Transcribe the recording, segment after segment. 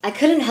I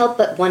couldn't help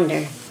but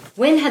wonder,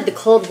 when had the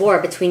Cold War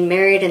between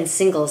married and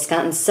singles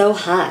gotten so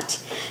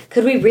hot?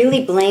 Could we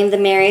really blame the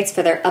marrieds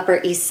for their Upper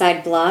East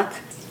Side block?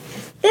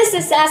 This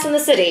is Sass in the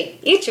City.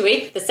 Each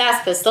week, the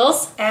Sass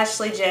Pistols,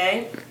 Ashley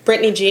J,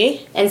 Brittany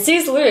G, and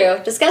Suze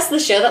LaRue discuss the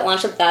show that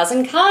launched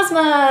 1,000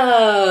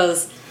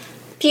 Cosmos.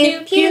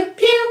 Pew, pew,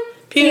 pew.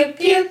 Pew, pew,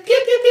 pew,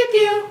 pew, pew,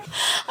 pew.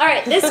 All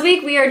right, this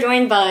week we are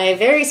joined by a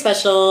very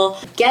special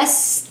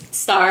guest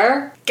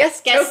star.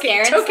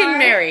 Token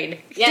married.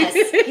 Yes,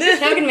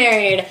 token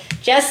married.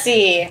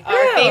 Jesse,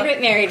 our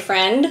favorite married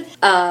friend,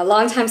 a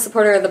longtime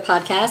supporter of the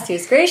podcast,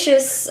 who's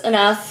gracious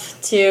enough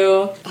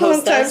to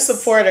host long-time us.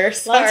 supporter.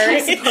 Sorry.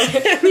 Long-time supporter.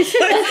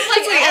 That's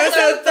like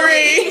episode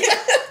 3.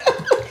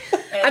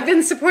 I've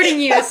been supporting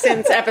you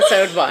since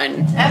episode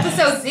 1.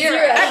 Episode 0.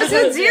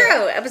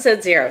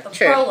 Episode 0.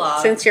 True.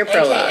 Prologue. Since your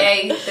prologue.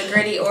 AKA the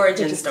gritty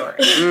origin story.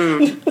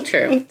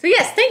 True. So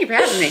yes, thank you for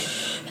having me.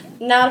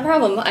 Not a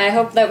problem. I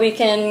hope that we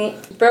can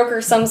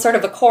broker some sort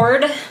of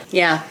accord,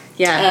 Yeah.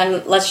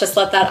 and let's just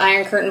let that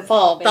Iron Curtain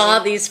fall. Baby. Thaw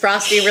these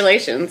frosty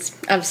relations.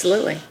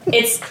 Absolutely.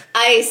 It's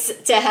ice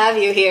to have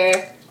you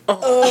here.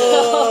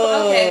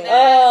 Okay,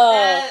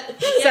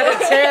 Set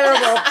a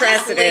terrible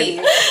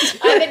precedent.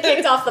 I've been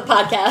kicked off the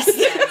podcast.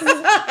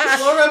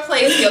 we'll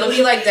replace you. It'll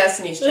be like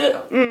Destiny's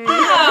Child.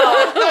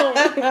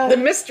 The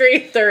mystery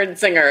third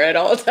singer at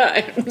all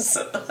times.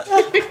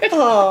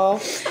 Oh,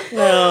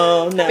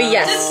 no. But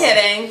yes, Just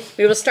kidding.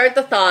 we will start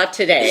the thaw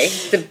today.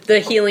 The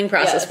healing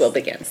process Yes. will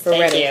begin. We're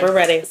ready. you. We're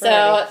ready.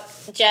 So,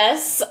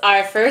 Jess,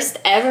 our first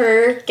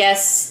ever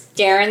guest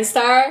Darren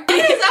star.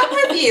 What is up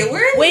with you?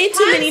 Where are Way these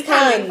too puns many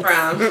coming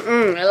puns.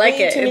 from? I like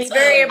it. too many It's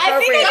very times.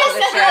 appropriate I for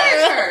think the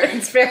I show.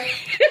 It's very.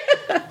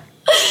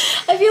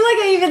 I feel like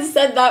I even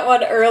said that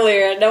one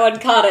earlier and no one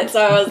caught it, so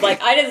I was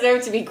like, I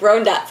deserve to be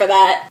groaned at for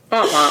that.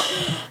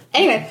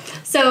 Anyway,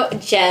 so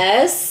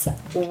Jess,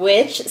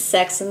 which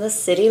Sex and the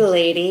City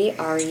lady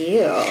are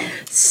you?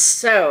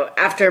 So,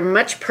 after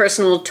much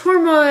personal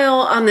turmoil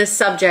on this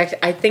subject,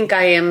 I think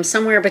I am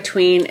somewhere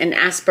between an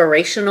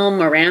aspirational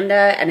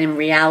Miranda and in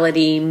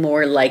reality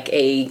more like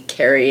a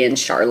Carrie and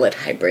Charlotte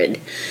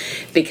hybrid.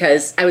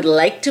 Because I would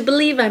like to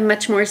believe I'm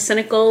much more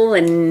cynical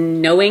and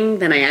knowing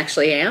than I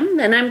actually am,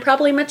 and I'm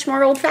probably much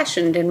more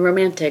old-fashioned and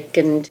romantic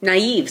and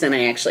naive than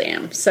I actually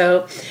am.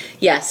 So,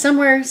 yeah,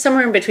 somewhere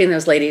in between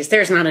those ladies,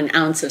 there's not an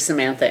ounce of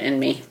Samantha in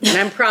me, and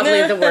I'm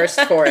probably the worst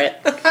for it.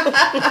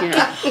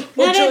 Yeah.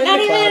 We'll join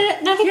the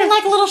club. Not even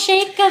like a little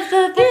shake of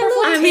the pepper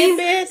I mean,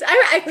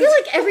 I feel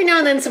like every now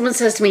and then someone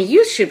says to me,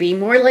 you should be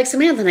more like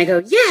Samantha. And I go,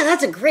 yeah,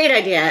 that's a great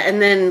idea.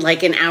 And then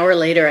like an hour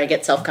later, I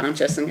get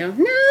self-conscious and go,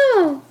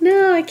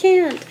 no, I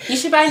can't. You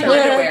should buy new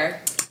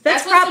underwear.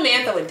 That's what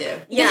Samantha would do.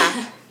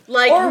 Yeah.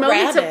 Like Or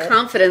moments rabbit. of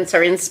confidence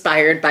are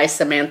inspired by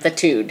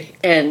Samantha-tude.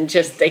 And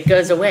just, it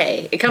goes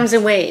away. It comes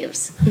in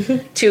waves.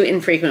 2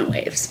 infrequent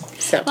waves.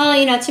 So. Well,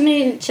 you know, too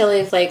many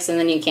chili flakes and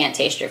then you can't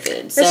taste your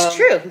food. So. That's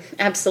true.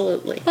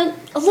 Absolutely. But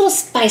a little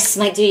spice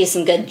might do you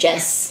some good,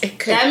 Jess. It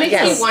could, That makes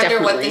yes, me wonder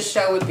what definitely. this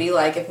show would be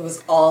like if it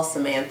was all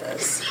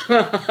Samantha's.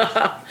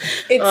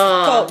 It's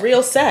called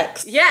Real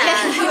Sex. Yeah.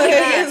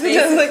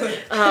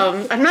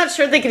 I'm not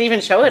sure they can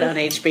even show it on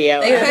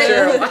HBO They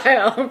after a could.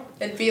 while.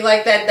 It'd be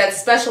like that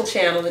special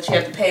channel that you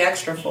have to pay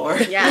extra for.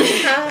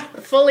 Yeah,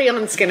 fully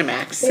on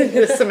Skinamax,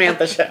 the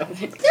Samantha show.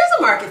 There's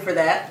a market for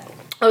that.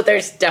 Oh,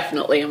 there's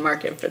definitely a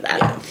market for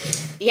that.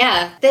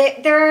 Yeah,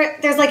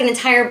 there's like an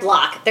entire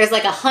block. There's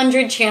like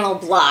 100-channel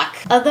block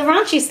of the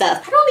raunchy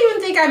stuff. I don't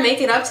even think I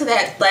make it up to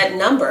that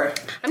number.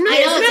 I'm not. I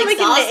know, Isn't it's it like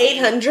in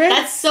exhausting. the 800?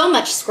 That's so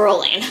much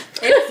scrolling.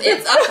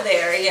 It's up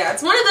there, yeah.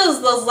 It's one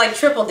of those like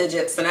triple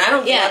digits, and I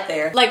don't get up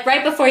there. Like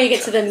right before you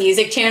get to the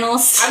music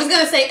channels. I was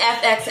gonna say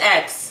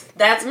FXX.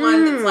 That's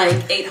one that's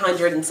like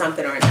 800 and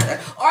something or another.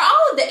 Or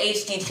all of the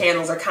HD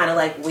channels are kind of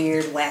like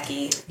weird,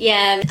 wacky.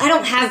 Yeah, I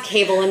don't have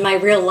cable in my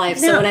real life,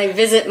 so No. when I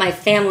visit my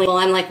family, well,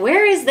 I'm like,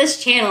 where is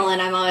this channel?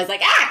 And I'm always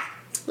like, ah!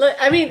 Look,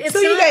 I mean, it's So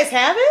you guys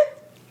have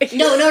it?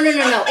 No.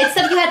 It's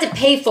stuff you had to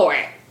pay for.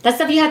 That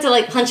stuff you had to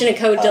like punch in a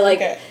code to like.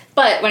 okay.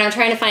 But when I'm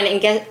trying to find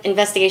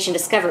Investigation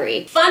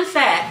Discovery, Fun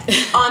fact,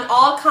 on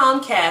all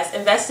Comcast,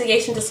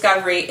 Investigation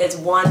Discovery is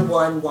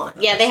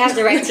 111. yeah, they have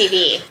direct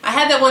TV. I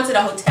had that once at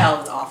a hotel. It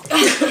was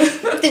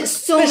awful. There's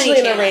so Especially many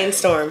in a channels.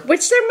 rainstorm.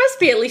 Which there must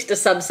be at least a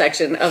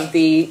subsection of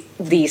the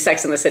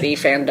Sex and the City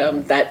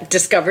fandom that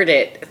discovered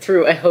it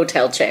through a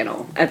hotel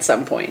channel at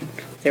some point.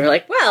 They were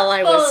like, well,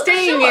 I was Well,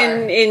 staying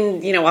sure.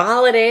 in a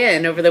Holiday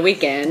Inn over the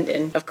weekend,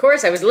 and of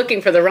course I was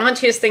looking for the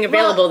raunchiest thing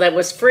available that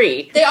was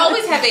free. They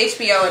always have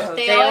HBO at hotels.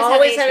 They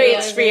always have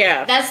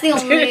HBO. That's the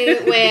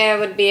only way I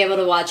would be able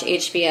to watch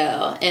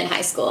HBO in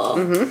high school.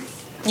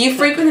 You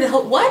frequented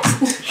what?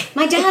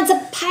 My dad's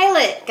a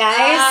pilot,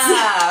 guys.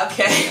 Ah,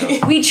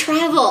 okay. We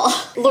travel.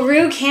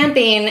 LaRue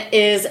Camping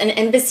is an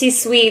Embassy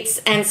Suites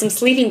and some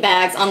sleeping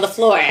bags on the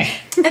floor.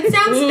 It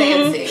sounds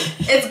fancy.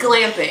 It's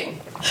glamping.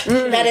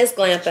 That is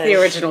glamping. The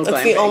original That's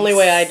glamping. the only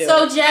way I do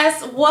So, it.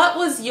 Jess, what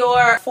was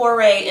your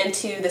foray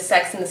into the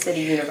Sex and the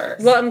City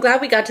universe? Well, I'm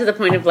glad we got to the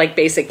point of like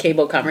basic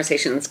cable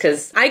conversations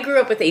because I grew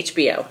up with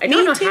HBO. I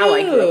don't know how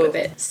I grew up with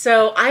it.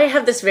 So I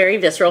have this very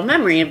visceral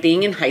memory of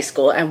being in high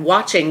school and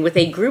watching with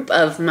a group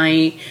of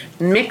my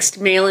mixed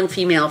male and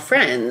female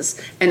friends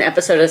an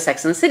episode of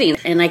Sex and the City.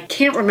 And I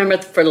can't remember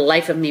for the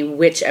life of me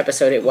which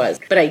episode it was,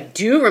 but I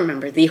do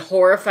remember the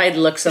horrified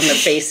looks on the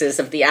faces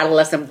of the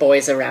adolescent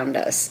boys around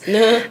us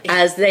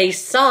as they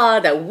saw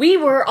that we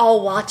were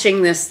all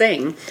watching this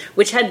thing,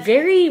 which had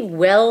very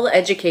well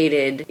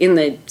educated in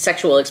the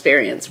sexual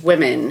experience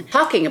women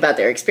talking about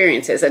their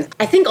experiences. And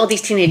I think all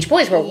these teenage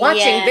boys were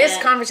watching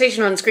this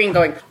conversation on screen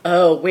going,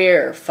 oh,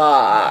 we're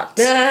fucked.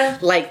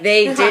 Like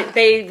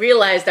they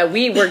realized that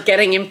we were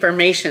getting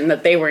information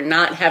that they were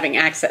not having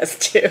access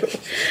to.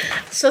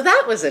 So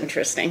that was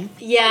interesting.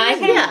 Yeah,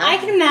 I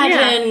can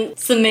imagine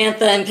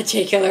Samantha in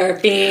particular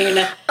being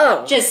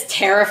just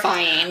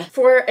terrifying.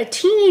 For a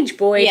teenage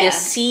boy Yeah. to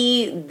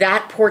see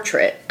that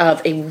portrait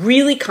of a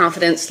really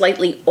confident,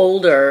 slightly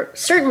older,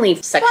 certainly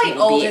sexual Quite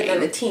older being.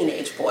 than a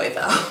teenage boy,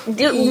 though.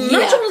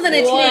 Much older than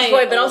a teenage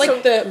boy, but also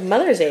Like the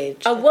mother's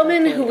age. a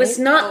woman who was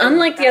not,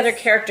 unlike the other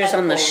characters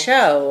on the edible.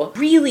 show,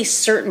 really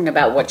certain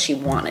about what she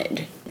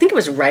wanted. I think it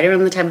was right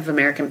around the time of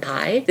American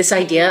Pie. This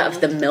idea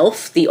of the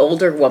MILF, the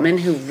older woman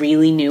who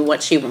really knew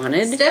what she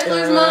wanted.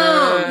 Stifler's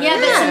mom. Yeah,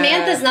 but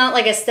Samantha's not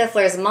like a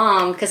Stifler's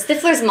mom, because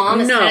Stifler's mom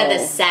is No. kind of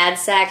this sad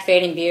sack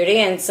fading beauty,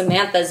 and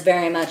Samantha's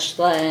very much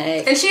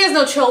like And she has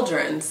no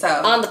children, so.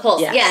 on the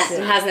pulse. Yes. Yes,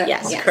 and has no.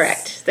 Yes,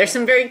 correct. There's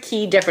some very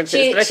key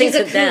differences, but I think She's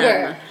a to cougar,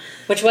 them...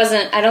 which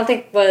wasn't, I don't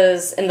think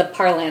was in the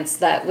parlance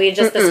that we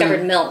just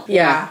discovered milk.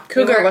 Yeah,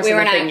 cougar wasn't we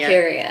were a not thing yet.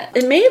 pure yet.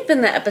 It may have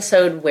been the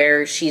episode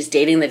where she's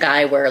dating the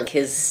guy where like,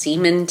 his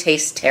semen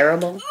tastes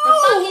terrible.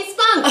 Funky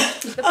spunk.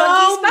 The Funky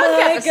Oh Spunk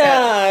my episode.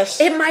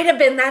 gosh. It might have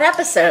been that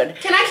episode.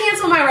 Can I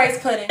cancel my rice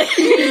pudding?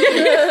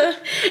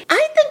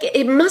 I think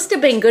it must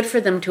have been good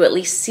for them to at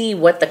least see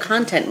what the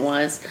content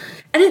was.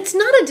 And it's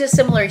not a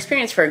dissimilar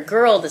experience for a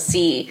girl to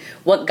see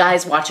what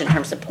guys watch in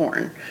terms of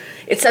porn.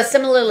 It's a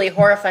similarly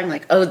horrifying,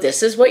 like, oh,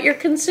 this is what you're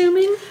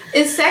consuming?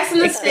 Is Sex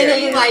and the City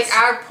Experience. like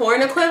our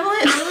porn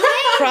equivalent?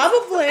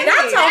 Probably.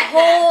 That's a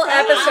whole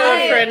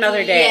episode for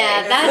another day.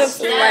 Yeah, that's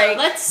like,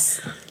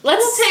 let's We'll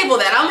table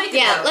that. I'll make it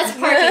yeah, up. let's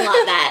parking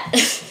lot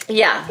that.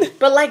 yeah.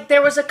 But like,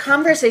 there was a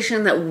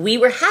conversation that we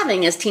were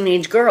having as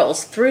teenage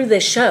girls through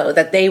this show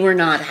that they were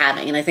not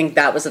having. And I think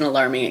that was an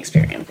alarming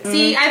experience.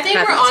 See, I think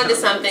we're Happens on to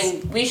sometimes.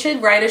 something. We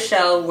should write a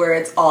show where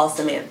it's all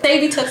Samantha.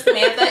 Baby took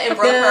Samantha and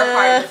broke her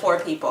apart into 4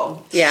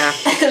 people. Yeah.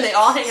 And they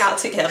all hang out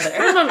together.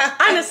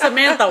 I'm a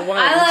Samantha one.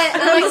 I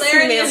like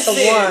Hilarious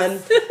Samantha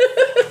dudes.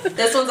 one.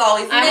 This one's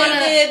always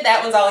naked. That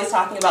one's always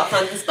talking about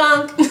Funky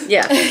Spunk.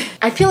 Yeah.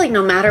 I feel like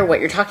no matter what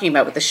you're talking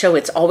about with the show,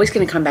 it's always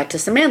going to come back to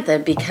Samantha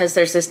because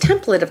there's this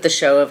template of the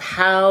show of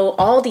how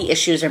all the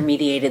issues are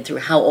mediated through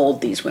how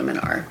old these women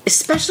are.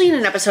 Especially in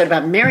an episode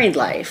about married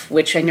life,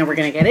 which I know we're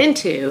going to get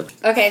into.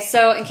 Okay,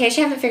 so in case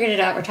you haven't figured it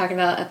out, we're talking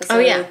about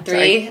episode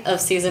 3 of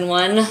season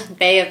 1,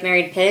 Bay of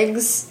Married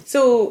Pigs.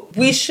 So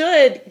we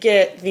should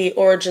get the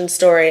origin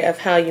story of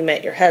how you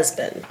met your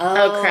husband.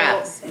 Oh,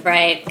 crap.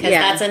 Right, because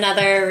Yeah. that's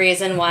another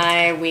reason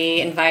why we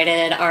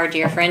invited our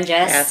dear friend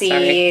Jessie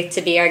sorry.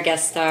 to be our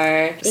guest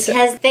star.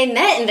 Because they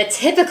met in the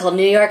typical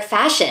New York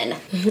fashion.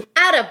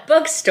 At a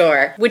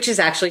bookstore, which is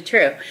actually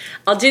true.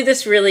 I'll do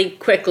this really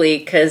quickly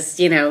because,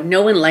 you know,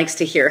 no one likes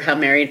to hear how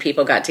married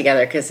people got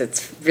together because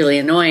it's really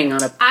annoying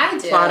on a I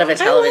do. plot of a I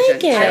television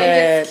like show. I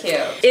think it's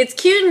cute. It's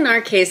cute in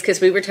our case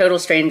because we were total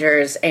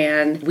strangers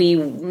and we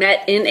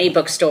met in a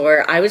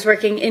bookstore. I was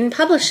working in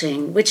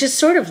publishing, which is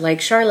sort of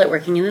like Charlotte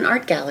working in an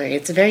art gallery.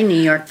 It's a very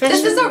New York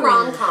fashion. This is a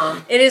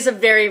rom-com. It is a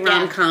very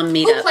rom-com Who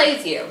meetup.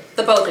 plays you?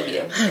 The both of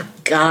you.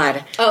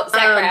 God. Oh,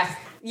 Zach Braff.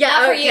 Yeah,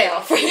 Not for okay. you.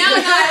 For you. No,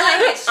 I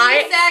like it.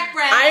 She's Zach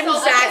Braff. I'm So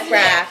Zach listen to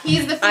that. Braff.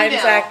 He's the female I'm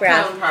Zach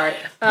Braff.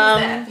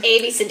 counterpart.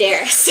 Amy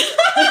Sedaris.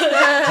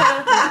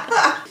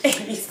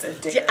 Amy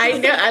Sedaris. I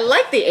know. I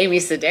like the Amy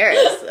Sedaris.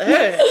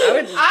 I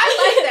would. I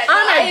like that.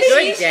 On a No,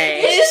 good you-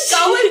 day. You just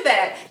go with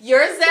that.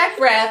 You're Zach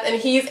Braff and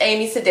he's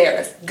Amy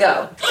Sedaris.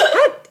 Go.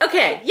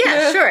 Okay,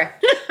 yeah, sure.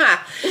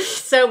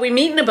 So we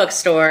meet in a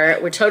bookstore.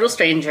 We're total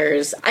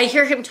strangers. I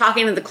hear him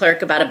talking to the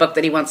clerk about a book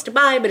that he wants to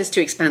buy, but it's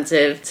too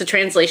expensive. It's a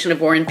translation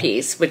of War and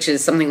Peace, which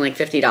is something like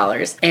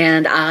 $50.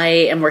 And I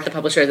am working with the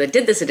publisher that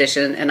did this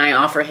edition, and I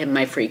offer him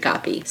my free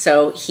copy.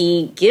 So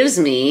he gives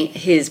me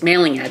his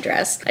mailing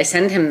address. I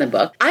send him the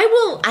book.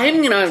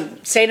 I'm going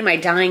to say to my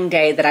dying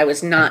day that I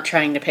was not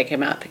trying to pick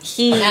him up. That's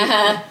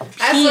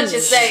what you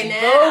say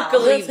now.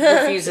 vocally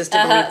refuses to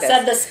believe this.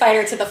 Said the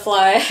spider to the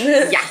fly.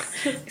 Yeah.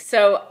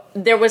 So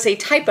there was a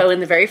typo in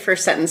the very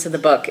first sentence of the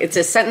book. It's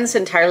a sentence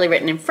entirely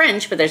written in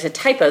French, but there's a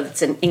typo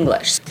that's in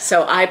English.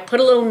 So I put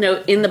a little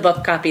note in the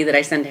book copy that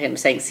I sent to him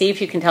saying, see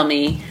if you can tell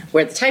me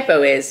where the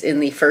typo is in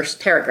the first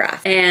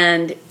paragraph.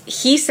 And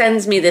he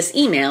sends me this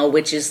email,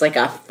 which is like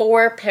a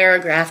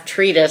 4-paragraph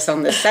treatise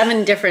on the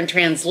 7 different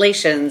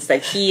translations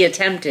that he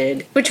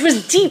attempted, which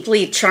was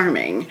deeply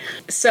charming.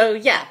 So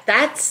yeah,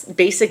 that's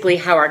basically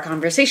how our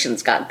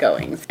conversations got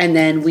going. And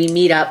then we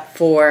meet up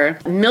for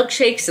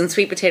milkshakes and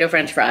sweet potato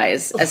french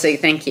fries as a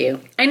thank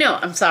you. I know,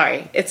 I'm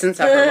sorry. It's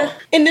insufferable.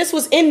 And this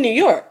was in New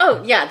York.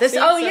 Oh yeah,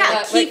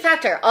 key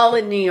factor, all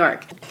in New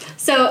York.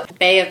 So,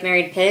 Bay of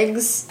Married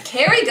Pigs.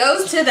 Carrie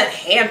goes to the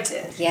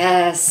Hamptons.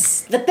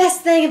 Yes. The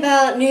best thing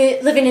about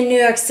living in New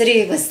York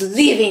City was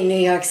leaving New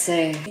York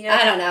City. Yeah.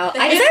 I don't know.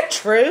 Is that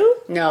true?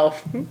 No.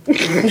 The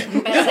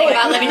best thing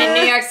about living in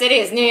New York City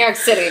is New York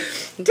City.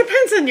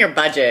 Depends on your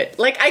budget.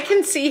 Like, I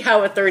can see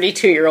how a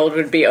 32-year-old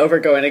would be over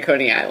going to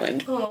Coney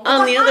Island.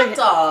 On the other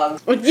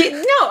dog. No,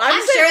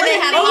 I'm sure they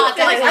have hot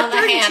dogs on the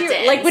 32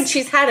 Hamptons. Like when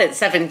she's had it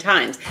 7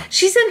 times.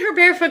 She's in her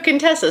Barefoot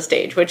Contessa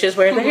stage, which is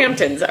where the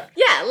Hamptons are.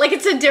 Yeah, like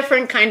it's a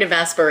different kind of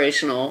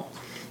aspirational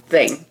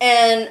thing.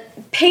 And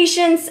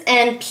Patience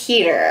and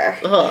Peter,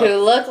 who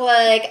look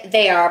like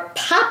they are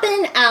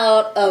popping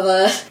out of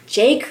a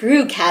J.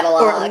 Crew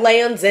catalog. Or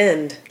Land's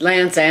End.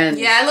 Land's End.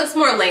 Yeah, it looks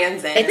more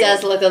Land's End. It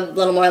does look a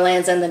little more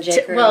Land's End than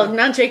J. Crew. Well,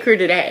 not J. Crew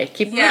today.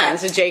 Keep in mind,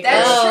 it's a J. Crew.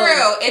 That's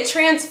true. It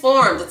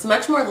transformed. It's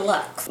much more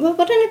luxe. Well,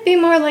 wouldn't it be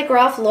more like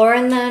Ralph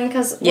Lauren then?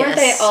 Because weren't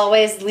they Yes.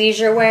 always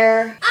leisure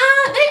wear?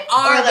 They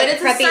are, Or, like, but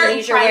it's a preppy certain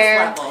leisure price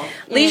wear. level.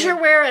 Leisure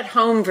wear at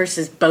home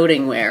versus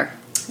boating wear.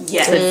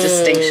 Yes. The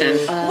distinction.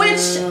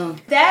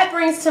 Which, that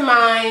brings to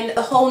mind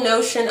the whole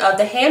notion of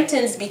the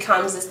Hamptons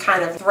becomes this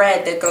kind of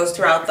thread that goes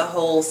throughout the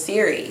whole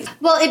series.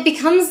 Well, it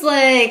becomes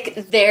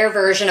like their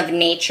version of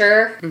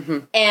nature.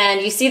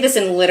 And you see this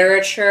in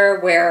literature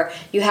where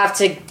you have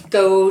to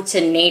go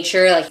to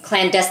nature, like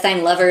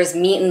clandestine lovers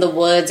meet in the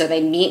woods or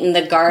they meet in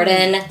the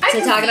garden to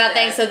can talk see about that.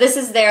 things. So this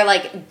is their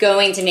like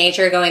going to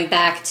nature, going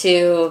back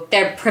to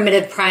their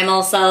primitive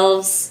primal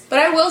selves. But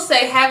I will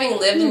say, having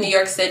lived in New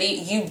York City,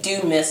 you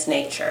do miss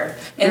nature.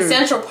 And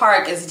Central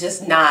Park is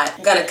just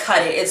not gonna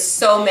cut it. It's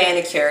so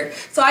manicured.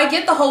 So I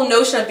get the whole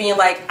notion of being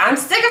like, I'm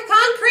sick of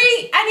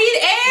concrete. I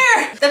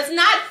need air that's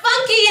not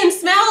funky and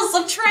smells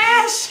of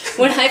trash.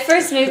 When I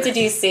first moved to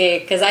DC,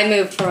 because I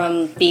moved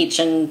from beach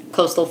and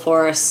coastal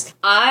forest,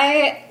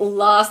 I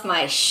lost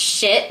my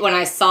shit when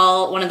I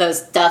saw one of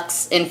those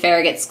ducks in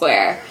Farragut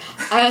Square.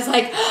 I was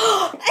like,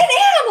 oh, an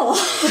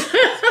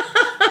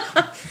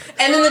animal!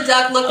 And then the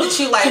duck looked at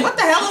you like, what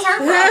the hell is her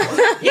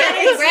problem? Yeah,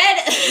 it's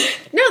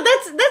red. No,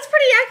 that's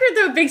pretty accurate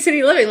though, big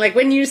city living. Like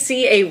when you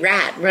see a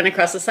rat run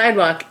across the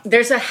sidewalk,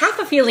 there's a half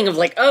a feeling of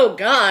like, oh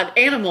God,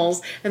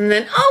 animals, and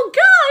then oh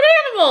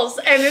God, animals,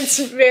 and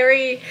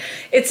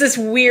it's this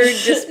weird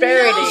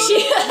disparity.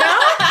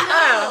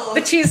 Oh,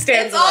 the cheese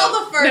stands. It's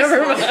all the first Never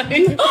one.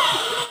 mind.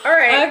 All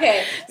right.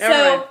 Okay, Never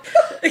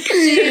so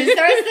she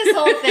starts this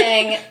whole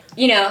thing.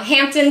 You know,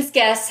 Hampton's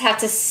guests have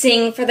to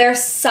sing for their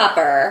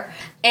supper,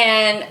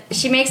 and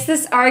she makes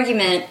this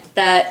argument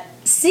that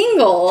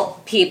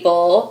single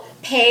people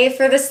pay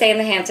for the stay in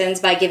the Hamptons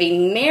by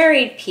giving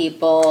married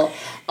people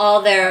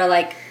all their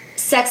like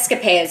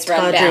sexcapades run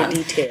Tawdry down.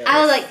 details.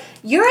 I was like,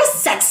 you're a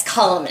sex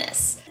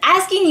columnist.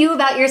 Asking you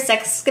about your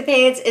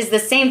sexcapades is the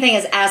same thing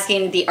as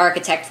asking the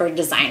architect for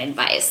design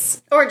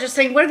advice. Or just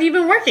saying, what have you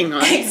been working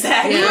on?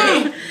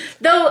 Exactly.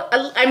 Though,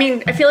 I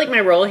mean, I feel like my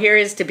role here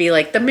is to be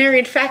like the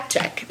married fact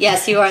check.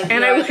 Yes, you are the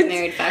And I would,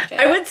 married factor.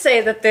 I would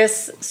say that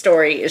this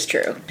story is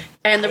true.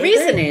 And the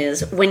reason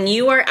is when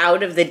you are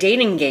out of the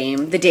dating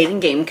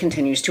game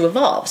continues to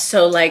evolve.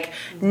 So, like,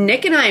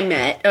 Nick and I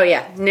met. Oh,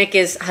 yeah, Nick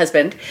is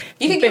husband.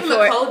 You can give him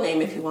a code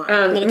name if you want.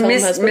 Mr.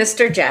 Jess.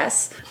 Mr.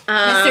 Jess.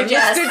 Mr.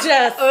 Jeff. Mr.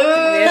 Jess.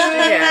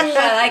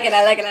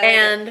 I like it.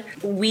 And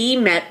we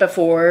met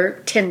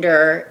before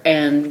Tinder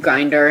and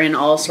Grindr and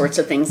all sorts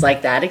of things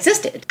like that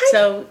existed.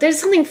 So there's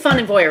something fun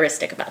and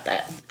voyeuristic about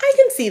that. I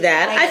can see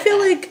that. I I get feel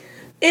that. like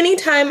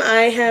anytime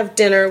I have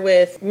dinner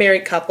with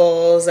married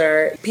couples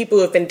or people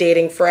who have been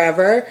dating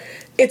forever,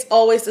 it's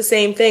always the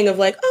same thing of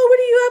like, oh, what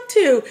are you up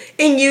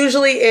to? And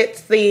usually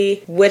it's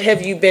the, what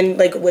have you been,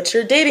 like, what's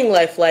your dating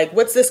life like?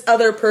 What's this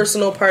other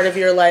personal part of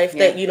your life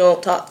that you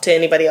don't talk to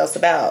anybody else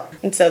about?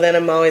 And so then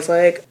I'm always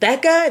like,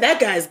 that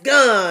guy's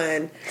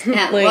gone.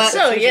 Yeah, Like, what,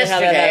 so usually how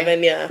that yesterday.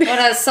 happened, yeah. what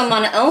has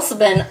someone else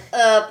been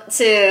up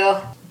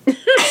to?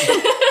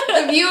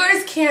 The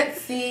viewers can't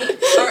see, or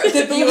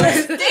the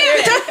viewers, damn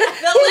it,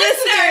 the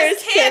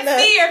listeners can't cannot.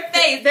 see your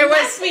face. There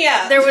Mess me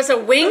up. There was a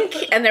wink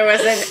and there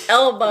was an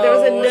elbow. There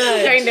was a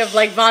nudge. Kind of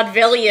like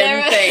vaudevillian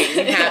There was-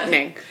 thing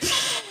happening.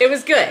 It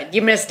was good.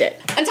 You missed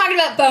it. I'm talking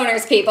about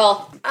boners,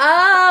 people.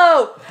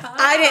 Oh,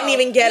 I didn't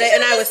even get You it,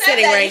 and I should've was said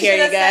sitting that. right here,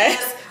 you should've said guys.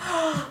 that.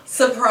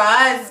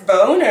 Surprise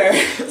boner.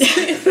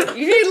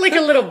 You did like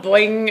a little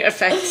boing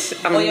effect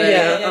on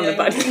yeah. the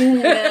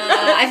button.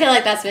 I feel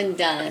like that's been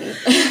done.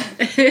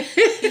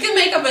 You can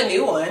make up a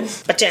new one.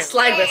 But yeah.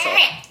 Slide whistle.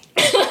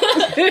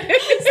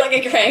 It's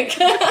like a crank.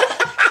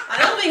 I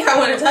don't think I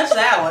want to touch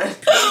that one.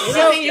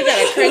 So you got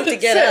a crank to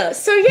get up.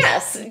 So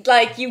yes,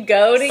 like you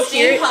go to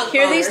hear Steampunk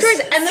these boners. stories,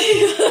 and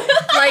then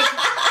like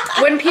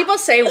when people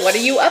say, "What are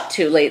you up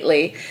to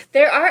lately?"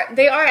 they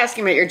are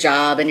asking about your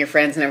job and your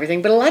friends and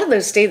everything, but a lot of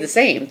those stay the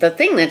same. The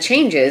thing that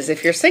changes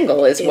if you're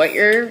single is what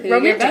your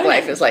romantic banging.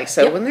 life is like.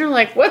 So when they're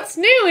like, "What's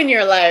new in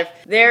your life?"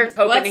 they're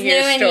hoping What's to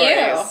hear new in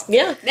stories. you?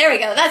 Yeah. There we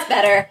go. That's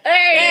better.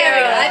 There you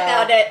we go. go. I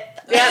found it.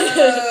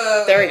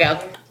 Yeah. There we go.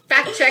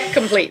 Fact check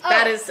complete.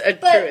 That is a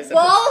But truism.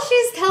 while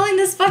she's telling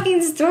this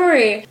fucking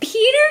story,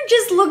 Peter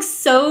just looks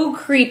so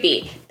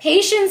creepy.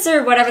 Patience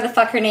or whatever the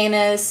fuck her name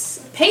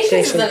is.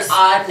 Patience is an Patience.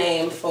 odd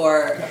name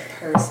for a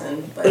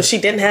person, But but she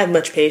didn't have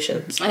much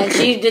patience. And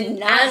she did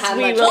not As have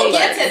we much will we'll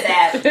patience.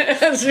 get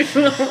to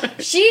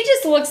that. She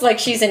just looks like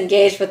she's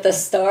engaged with the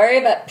story,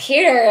 but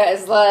Peter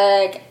is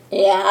like,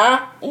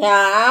 yeah.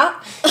 Why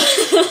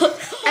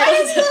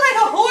does he look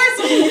like a horse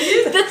when you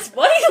do that? That's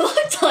what he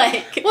looked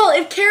like. Well,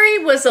 if Carrie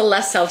was a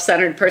less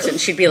self-centered person,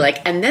 she'd be like,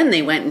 and then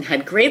they went and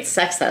had great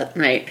sex that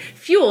night,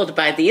 fueled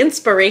by the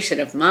inspiration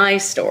of my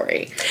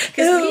story. Ew, I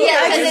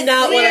because do it's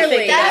not want to clearly-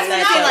 think that's about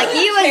the that. thing, like,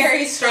 he was-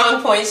 Very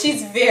strong point.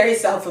 She's very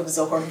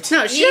self-absorbed.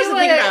 No, she doesn't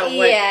think about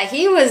what... Yeah,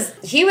 he was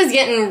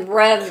getting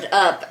revved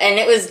up, and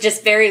it was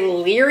just very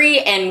leery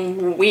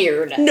and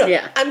weird. No,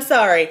 Yeah. I'm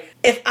sorry.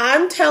 If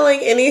I'm telling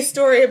any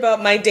story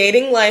about my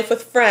dating life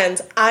with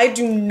friends, I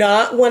do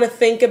not want to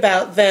think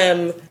about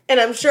them. And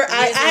I'm sure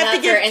I Using have to that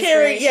for give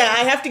Carrie, inspiration.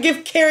 I have to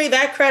give Carrie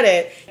that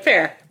credit.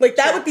 Fair. Like,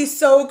 that would be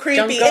so creepy.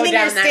 Don't go And then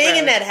down you're that staying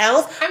in road. that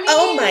house. I mean,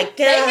 Oh my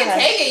They can god.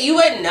 take it. You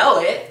wouldn't know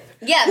it.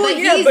 Yeah, Well, but,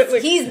 yeah, he's, but,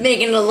 like- he's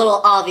making it a little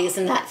obvious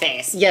in that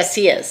face. Yes,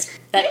 he is.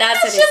 That's what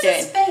That's he's just doing.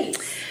 his face.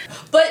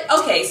 But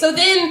okay, so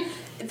then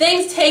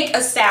things take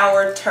a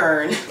sour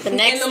turn The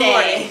next in the day.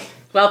 morning.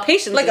 Well,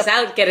 Patience Like is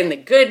out getting the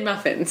good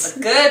muffins.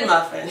 Good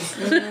muffins.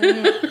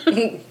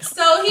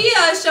 So he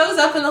shows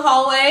up in the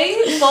hallway,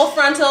 full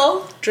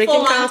frontal, Drinking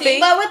full coffee. Monty.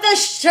 But with the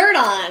shirt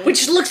on.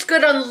 Which looks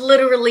good on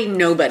literally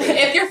nobody.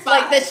 If you're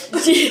five, like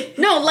the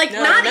No, like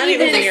No, not, not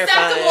even... even it's you're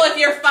acceptable five. if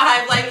you're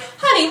five. Like,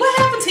 honey, what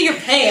happened to your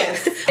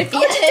pants? it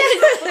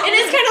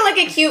is kind of like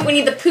a cute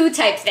Winnie the Pooh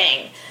type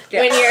thing. Yeah.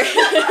 When you're,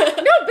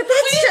 No, but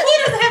that's Winnie the Pooh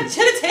doesn't have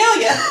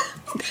genitalia.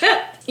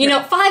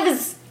 5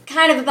 is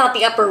kind of about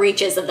the upper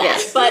reaches of that.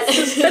 Yes. But But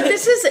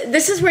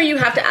this is where you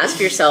have to ask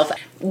yourself,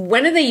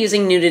 when are they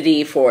using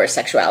nudity for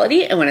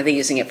sexuality and when are they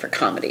using it for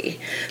comedy?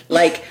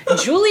 Like,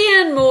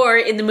 Julianne Moore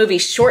in the movie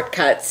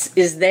Shortcuts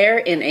is there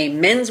in a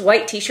men's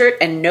white t-shirt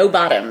and no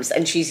bottoms,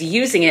 and she's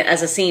using it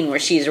as a scene where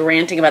she's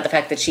ranting about the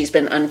fact that she's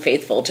been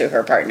unfaithful to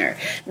her partner.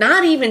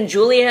 Not even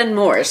Julianne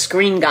Moore,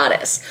 screen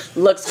goddess,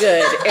 looks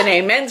good in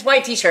a men's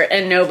white t-shirt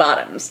and no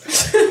bottoms.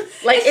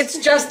 Like, it's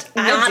just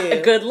not do.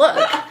 a good look.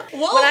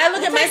 Well, When I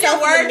look at take your myself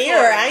in word the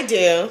mirror, for it. I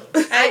do.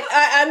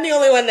 I'm the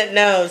only one that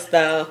knows,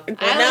 though. Well,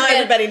 I now look at-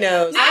 everybody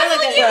knows. I look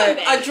When at you it.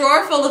 have a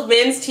drawer full of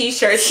men's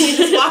t-shirts. You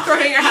just walk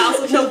around your house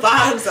with no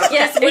bottoms on.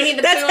 yes, Winnie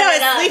the That's Pooh. how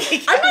it up. it's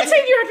sleeping. I'm not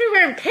saying you have to be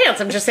wearing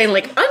pants. I'm just saying,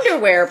 like,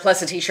 underwear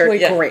plus a t-shirt, Well,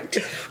 yeah. great.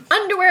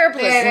 Underwear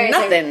plus Very, very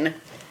nothing.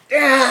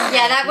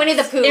 Yeah, that Winnie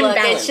the Pooh look.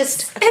 Imbalanced. It's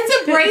just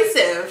It's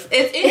abrasive.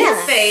 It's in Yeah.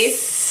 his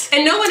face,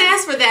 and no one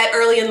asked for that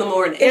early in the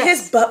morning. And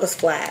his butt was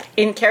flat.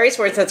 In Carrie's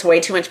words, that's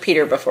way too much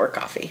Peter before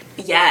coffee.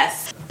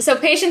 Yes. so.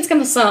 Patience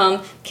comes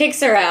home,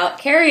 kicks her out.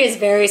 Carrie is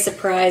very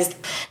surprised,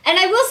 and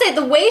I will say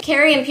the way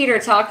Carrie and Peter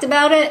talked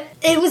about it,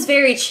 it was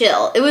very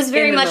chill. It was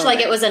very In the much like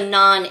moment. it was a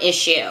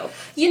non-issue.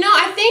 You know,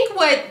 I think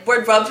what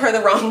rubbed her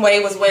the wrong way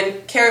was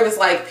when Carrie was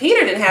like, Peter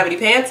didn't have any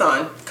pants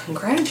on.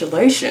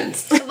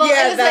 Congratulations. Well,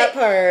 Yeah, it was that like,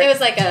 part. It was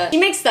like she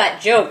makes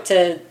that joke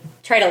to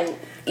try to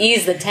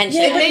ease the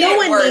tension. Yeah, but made no it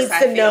one worse, needs I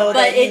to feel. know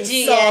But that it,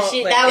 you yeah, saw,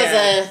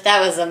 like,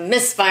 that was a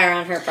misfire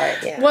on her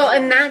part. Yeah. Well,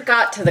 and that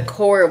got to the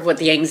core of what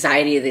the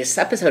anxiety of this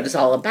episode is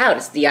all about.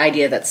 It's the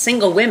idea that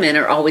single women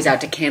are always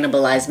out to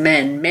cannibalize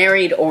men,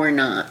 married or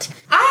not.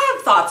 I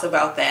have thoughts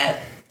about that.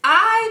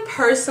 I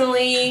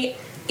personally,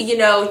 you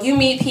know, you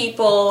meet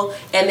people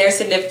and their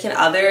significant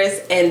others,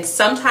 and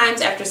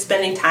sometimes after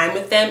spending time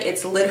with them,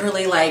 it's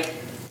literally like,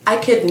 I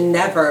could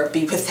never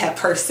be with that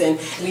person.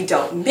 We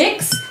don't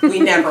mix. We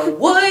never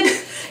would.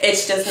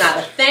 It's just not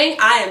a thing.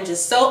 I am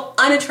just so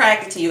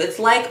unattracted to you. It's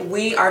like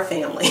we are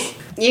family.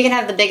 You can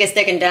have the biggest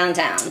dick in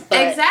downtown.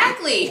 But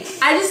Exactly.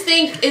 I just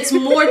think it's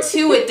more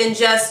to it than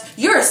just,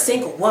 you're a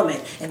single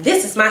woman and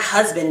this is my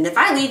husband, and if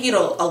I leave you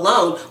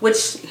alone,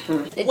 which,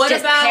 what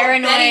just about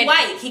paranoid. Betty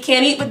White? He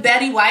can't eat with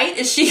Betty White?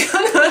 Is she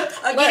gonna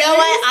You know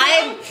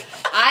what?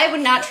 I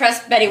would not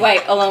trust Betty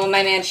White alone with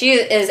my man. She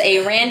is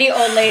a randy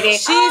old lady.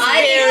 She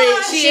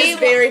is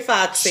very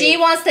foxy. She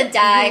wants to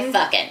die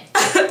fucking.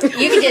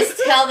 You can just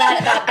tell that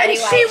about Betty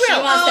And White. she She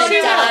will. wants Oh, to she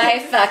will. die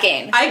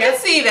fucking. I can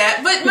see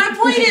that, but my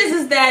point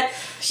is that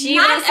She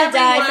not wants to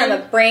die from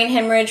everyone- a brain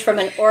hemorrhage from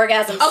an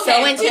orgasm Okay, so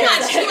too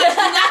intense. much. Do not put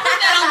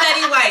that on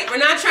Betty White. We're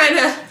not trying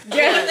to put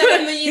that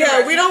in the universe.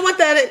 Yeah, we don't want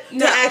that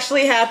to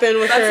actually happen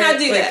with her. Let's not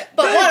do like, that.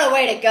 But what a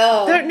way to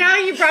go. So now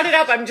you brought it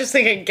up, I'm just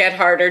thinking, get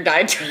hard or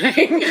die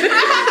trying.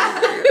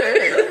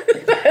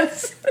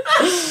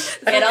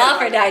 Get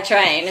off or die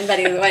trying in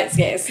Betty White's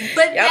case.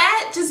 But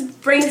that just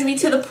brings me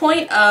to the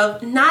point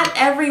of not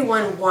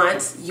everyone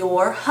wants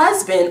your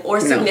husband or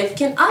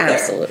significant other.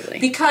 Absolutely.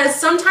 Because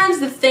sometimes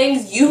the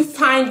things you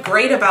find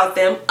great about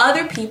them,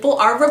 other people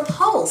are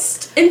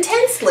repulsed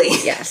intensely.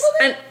 Yes.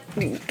 And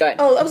go ahead.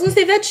 Oh, I was gonna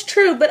say that's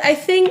true, but I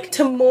think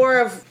to more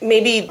of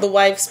maybe the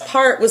wife's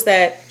part was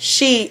that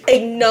she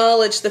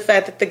acknowledged the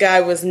fact that the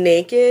guy was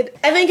naked.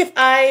 I think if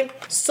I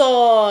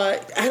saw,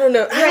 I don't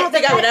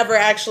think I would ever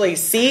actually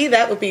see,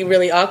 that would be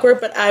really awkward,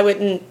 but I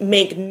would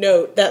make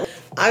note that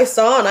I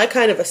saw and I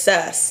kind of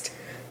assessed.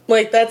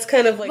 Like, that's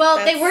kind of like...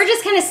 Well, they were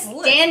just kind of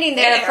standing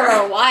there for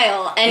a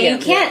while, and you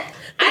can't...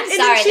 I'm And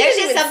sorry, then she there's didn't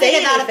just even something say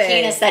about anything.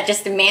 a penis that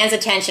just demands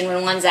attention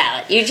when one's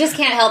out. You just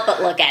can't help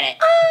but look at it.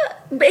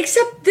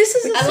 Except this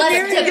is a Unless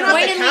scenario. to You don't have to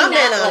pointedly comment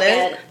not on look it.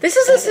 at it. This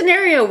is a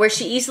scenario where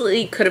she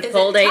easily could have Is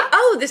pulled it a, tough?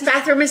 oh, this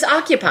bathroom is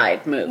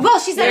occupied move. Well,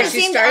 she said Where it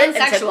she seemed started and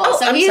said, unsexual, "Oh,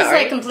 so I'm he's sorry."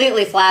 like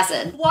completely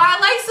flaccid. Well, I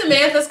like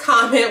Samantha's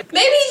comment.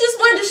 Maybe he just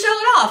wanted to show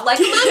it off. Like,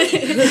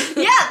 look.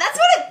 Yeah, that's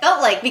what it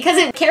felt like,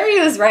 because Carrie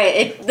was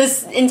right.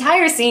 This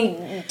entire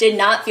scene did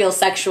not feel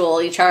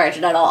sexually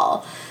charged at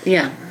all.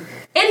 Yeah.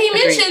 And he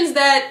Agreed. mentions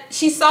that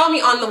she saw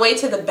me on the way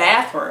to the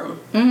bathroom.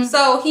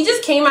 So he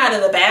just came out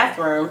of the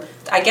bathroom.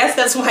 I guess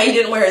that's why he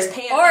didn't wear his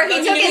pants. Or Because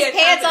he took knew his had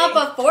pants off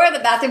company. before the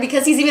bathroom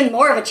because he's even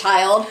more of a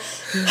child.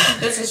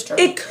 This is true.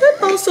 It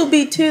could also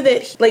be, too,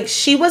 that, like,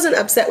 she wasn't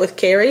upset with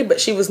Carrie,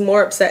 but she was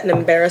more upset and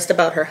embarrassed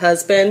about her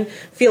husband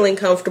feeling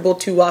comfortable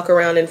to walk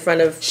around in front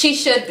of She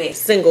should be.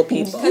 single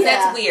people. Because Yeah.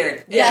 that's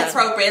weird. Yeah. That's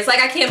appropriate. It's like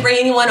I can't bring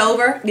anyone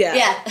over. Yeah.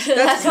 Yeah.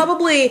 That's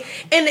probably...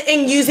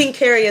 And using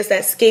Carrie as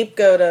that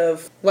scapegoat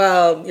of,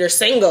 well, you're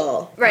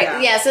single.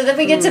 Right, yeah, so then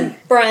we get to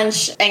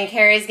brunch, and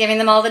Carrie's giving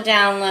them all the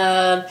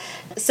download.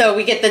 So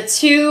we get the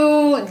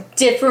two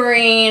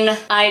differing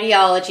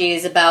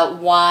ideologies about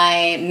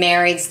why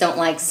marrieds don't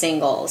like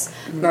singles.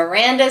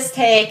 Miranda's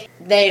take,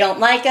 they don't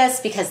like us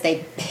because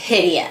they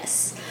pity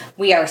us.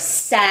 We are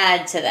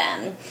sad to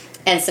them.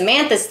 And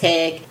Samantha's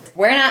take,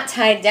 we're not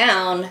tied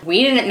down.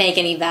 We didn't make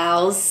any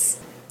vows.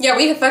 Yeah,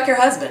 we can fuck your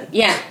husband.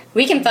 Yeah,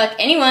 we can fuck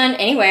anyone,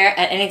 anywhere,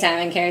 at any time.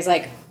 And Carrie's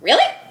like,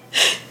 really?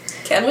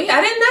 Can we?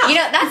 I didn't know. You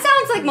know, that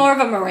sounds like more of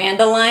a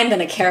Miranda line than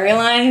a Carrie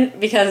line,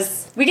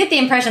 because we get the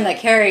impression that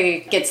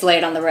Carrie gets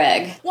laid on the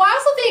reg. Well, I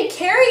also think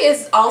Carrie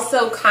is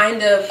also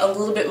kind of a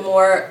little bit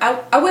more,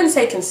 I wouldn't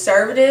say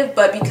conservative,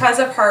 but because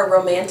of her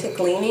romantic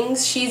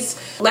leanings, she's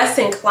less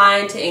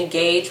inclined to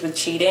engage with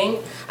cheating.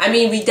 I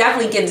mean, we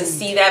definitely get to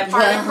see that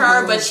part of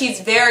her, but she's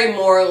very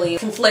morally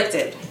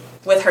conflicted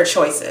with her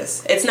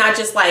choices. It's not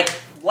just like,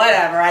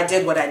 whatever, I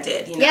did what I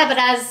did. You know? Yeah, but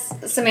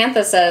as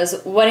Samantha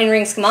says, wedding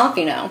rings come off,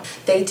 you know.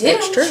 They did.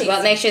 It's true.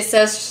 What makes you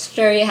so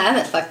sure you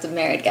haven't fucked a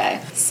married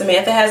guy?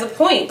 Samantha has a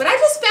point. But I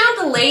just found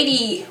the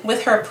lady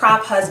with her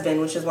prop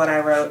husband, which is what I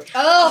wrote.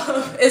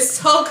 Oh, It's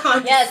so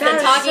condescending. yes,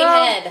 the talking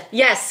head.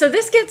 Yes, so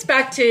this gets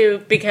back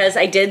to, because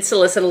I did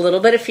solicit a little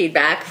bit of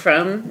feedback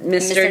from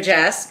Mr. Mr.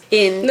 Jess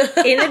in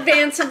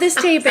advance of this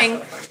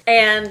taping,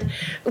 and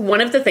one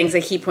of the things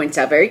that he points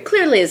out very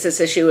clearly is this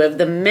issue of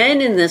the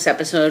men in this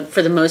episode,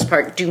 for the most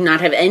part, do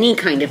not have any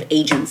kind of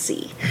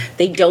agency.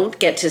 They don't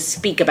get to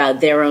speak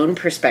about their own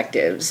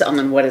perspectives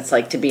on what it's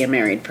like to be a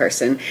married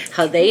person,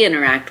 how they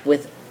interact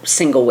with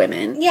single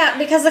women. Yeah,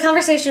 because the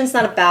conversation's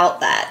not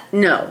about that.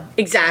 No,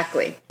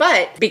 exactly.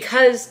 But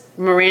because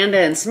Miranda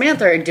and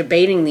Samantha are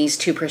debating these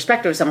two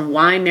perspectives on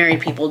why married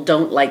people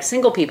don't like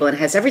single people, and it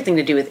has everything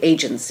to do with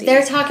agency.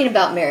 They're talking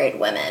about married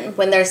women.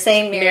 When they're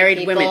saying married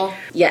people, women.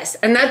 Yes,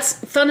 and that's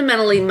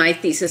fundamentally my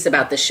thesis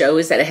about the show,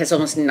 is that it has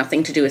almost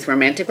nothing to do with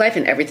romantic life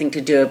and everything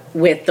to do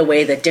with the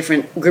way that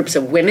different groups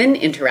of women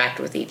interact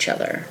with each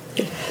other.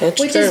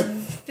 That's which true. is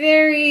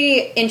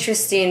very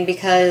interesting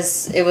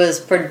because it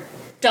was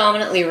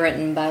predominantly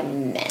written by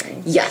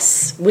men.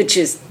 Yes, which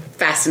is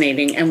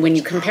fascinating. And when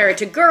you compare it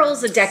to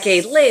girls a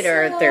decade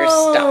later, there's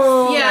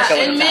stuff. Yeah,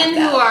 going and on. men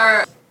who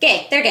are,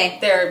 Gay, they're gay.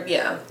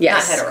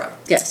 Yes. not hetero.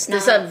 Yes,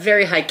 there's a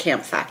very high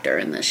camp factor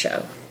in this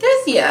show.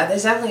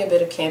 There's definitely a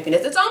bit of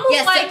campiness. It's almost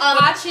Yes, like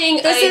watching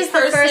this a is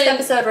person. the first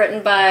episode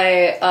written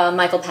by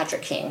Michael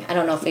Patrick King. I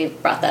don't know if we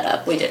brought that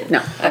up. We didn't.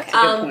 No, Okay.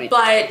 good point.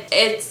 But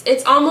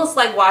it's almost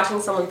like watching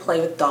someone play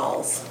with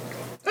dolls.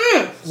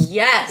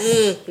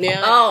 Yes.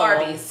 Yeah. Oh,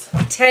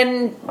 Barbies.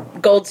 10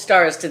 gold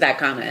stars to that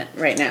comment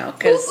right now.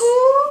 Because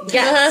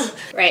yes,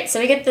 Right, so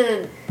we get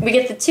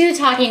the two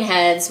talking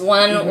heads,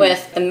 one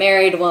with the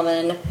married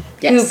woman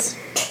Yes. who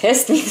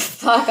pissed me the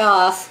fuck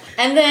off,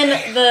 and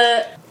then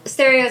the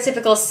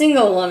stereotypical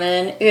single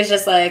woman who's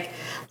just like,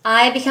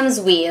 I becomes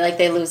we, like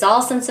they lose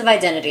all sense of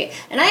identity.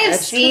 And I have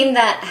seen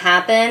that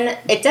happen.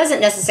 It doesn't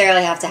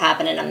necessarily have to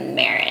happen in a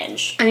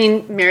marriage. I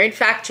mean, married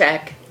fact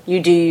check. you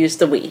do use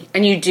the we.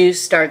 And you do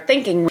start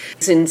thinking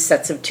in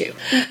sets of two.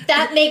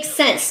 That makes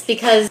sense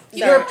because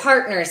you're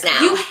partners now.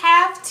 You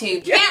have to.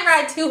 You can't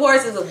ride two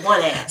horses with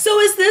one ass. So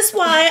is this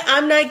why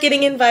I'm not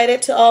getting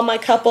invited to all my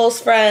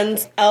couples,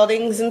 friends,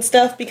 outings and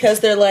stuff? Because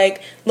they're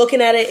like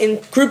looking at it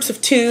in groups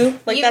of two?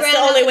 Like You that's the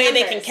ran only out way the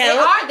they can numbers. They count?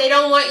 are. They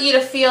don't want you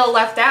to feel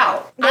left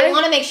out. They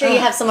want to make sure you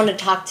have someone to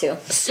talk to.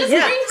 Just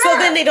Yeah. bring So her.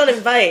 then they don't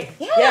invite.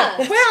 Yeah. Yeah.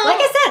 Well, like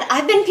I said,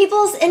 I've been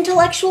people's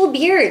intellectual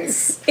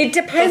beards. It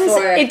depends.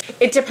 Before.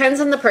 It depends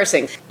on the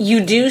person.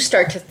 You do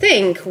start to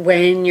think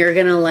when you're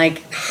gonna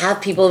like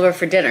have people over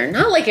for dinner.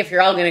 Not like if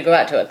you're all gonna go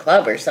out to a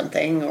club or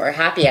something or a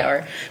happy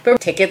hour, but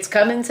tickets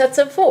come in sets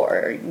of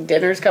 4,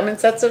 dinners come in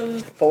sets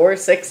of 4,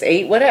 6,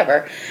 8,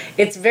 whatever.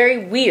 It's very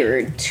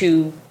weird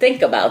to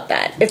think about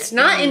that. It's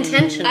not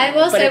intentional. I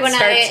will but say it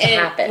starts to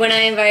happen. when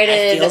I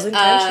invited feels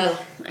intentional.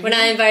 when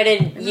I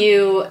invited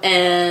you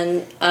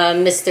and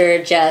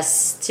Mr.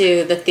 Jess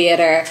to the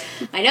theater,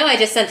 I know I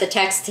just sent the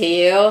text to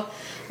you,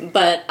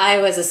 but I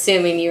was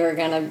assuming you were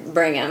gonna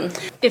bring him.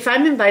 If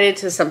I'm invited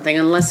to something,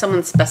 unless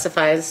someone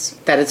specifies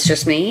that it's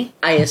just me,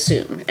 I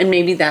assume, and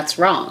maybe that's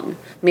wrong.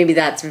 Maybe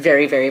that's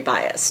very, very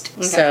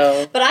biased.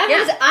 So, But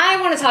I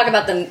want to talk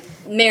about the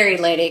married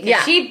lady. 'Cause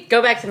yeah, she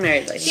go back to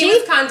married lady. She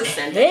was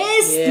condescending.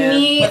 pissed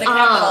me With a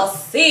capital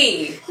off.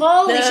 C.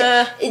 Holy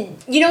Nah. shit.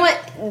 You know what?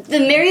 The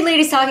married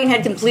lady's talking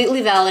head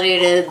completely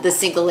validated the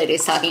single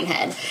lady's talking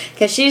head.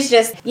 Because she's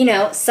just,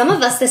 some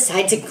of us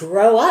decide to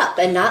grow up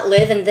and not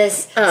live in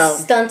this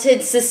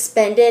stunted,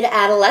 suspended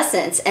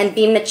adolescence and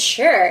be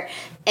mature.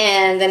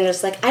 And then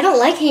just like, I don't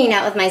like hanging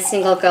out with my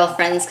single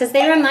girlfriends because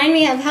they remind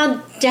me of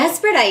how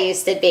desperate I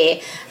used to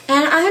be.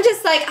 And I'm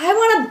just like, I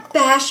want to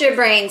bash your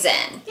brains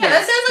in. Yeah,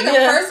 that sounds like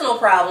a personal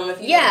problem if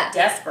you're Yeah.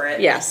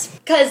 desperate. Yes.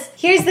 Because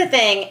here's the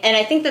thing, and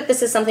I think that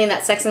this is something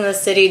that Sex and the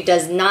City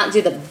does not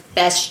do the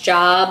best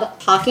job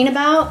talking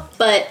about,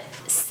 but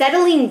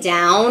settling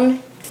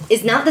down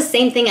is not the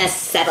same thing as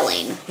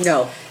settling.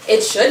 No.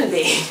 It shouldn't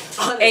be.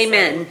 Honestly.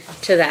 Amen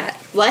to that.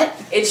 What?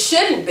 It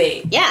shouldn't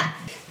be. Yeah.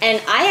 And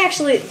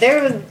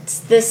there was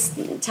this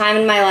time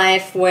in my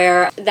life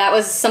where that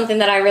was something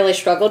that I really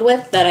struggled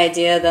with, that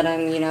idea that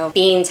I'm,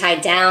 being tied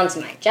down to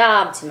my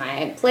job, to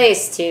my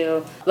place,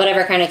 to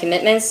whatever kind of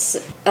commitments.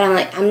 But I'm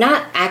like, I'm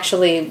not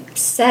actually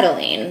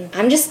settling.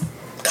 I'm just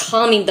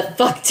calming the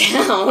fuck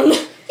down.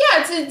 Yeah,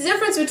 it's a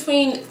difference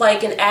between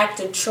like an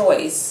active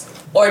choice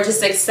or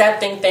just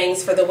accepting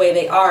things for the way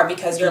they are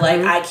because you're like,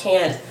 I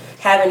can't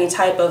have any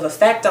type of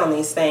effect on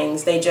these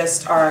things. They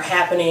just are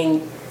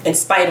happening in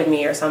spite of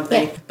me or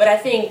something. Yeah. But I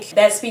think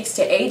that speaks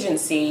to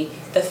agency,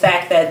 the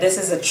fact that this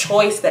is a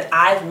choice that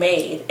I've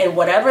made, and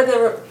whatever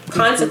the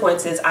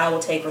consequences, I will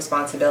take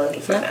responsibility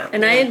for them.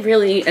 And I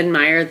really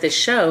admired this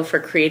show for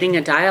creating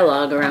a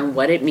dialogue around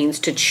what it means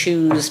to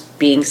choose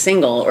being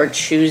single or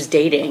choose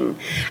dating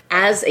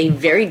as a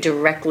very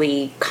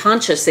directly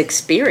conscious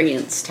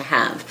experience to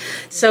have.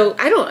 So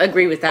I don't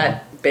agree with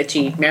that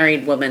bitchy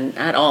married woman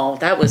at all.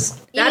 That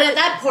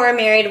poor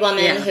married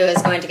woman Yeah. who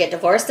is going to get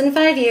divorced in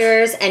 5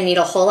 years and need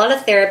a whole lot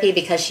of therapy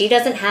because she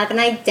doesn't have an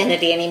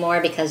identity anymore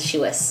because she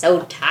was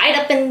so tied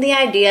up in the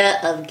idea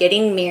of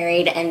getting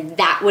married, and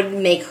that would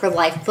make her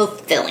life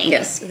fulfilling.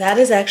 Yes. That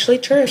is actually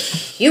true.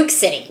 Puke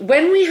City.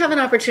 When we have an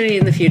opportunity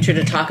in the future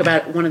to talk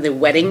about one of the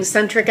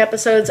wedding-centric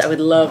episodes, I would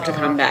love to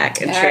come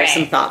back and All share right.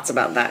 some thoughts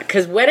about that.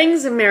 Because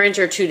weddings and marriage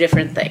are two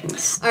different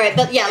things. All right,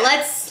 but yeah,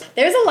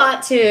 there's a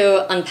lot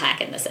to unpack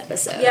in this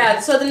episode. Yeah,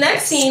 so the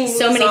next scene moves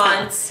So many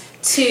on thoughts.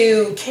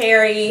 to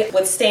Carrie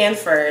with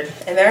Stanford,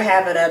 and they're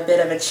having a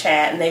bit of a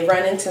chat, and they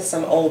run into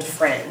some old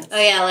friends. Oh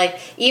yeah, like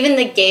even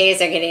the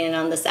gays are getting in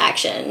on this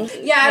action.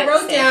 Yeah, I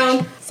wrote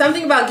down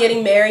something about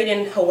getting married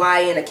in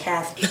Hawaii in a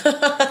cafe.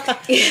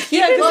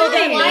 Yeah, Well,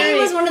 because Hawaii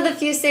was one of the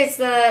few states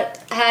that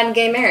had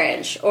gay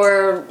marriage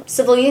or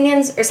civil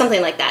unions or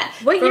something like that.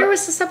 What year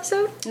was this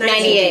episode?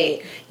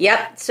 98.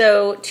 Yep.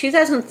 So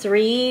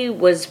 2003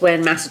 was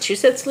when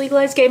Massachusetts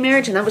legalized gay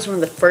marriage, and that was one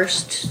of the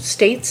first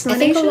states in I the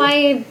think nation.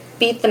 Hawaii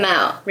beat them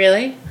out.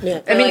 Really?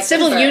 Yeah. I mean, like the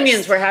civil first.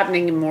 unions were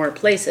happening in more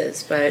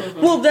places, but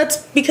Well, that's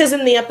because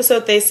in the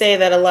episode they say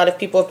that a lot of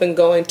people have been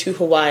going to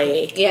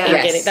Hawaii. Yeah. and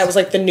Yes. that was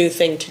like the new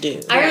thing to do.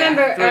 I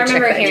remember We'll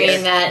check that hearing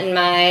year. that in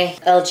my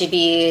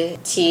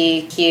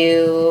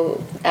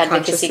LGBTQ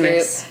advocacy group.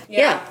 consciousness.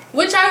 Yeah.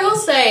 Which I will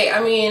say, I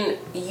mean,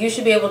 you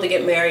should be able to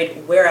get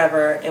married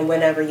wherever and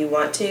whenever you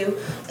want to.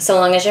 So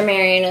long as you're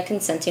marrying a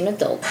consenting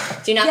adult.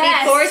 Do not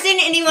Yes. be forcing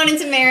anyone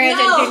into marriage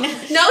No, and do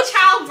not, no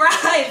child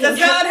brides. That's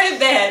not in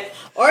bed.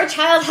 or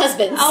child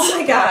husbands. Oh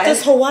my god.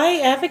 Does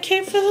Hawaii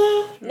advocate for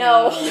that?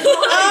 No.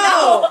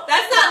 Oh,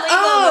 That's not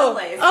legal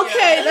in this place.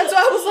 okay. That's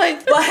what I was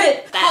like.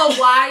 But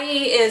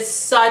Hawaii is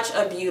such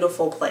a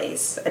beautiful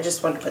place. I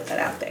just want to put that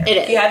out there. It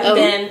If you is. haven't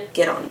been,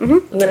 get on.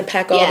 I'm gonna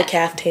pack all Yeah. the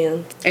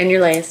caftans. And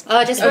your lays.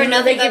 Oh, just for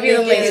another they give you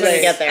the links when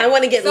you get there. I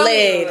want to get So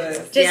laid.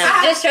 good.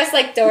 Just dress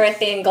like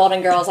Dorothy and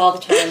Golden Girls all the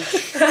time.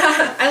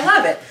 I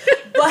love it.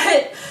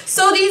 But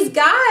so these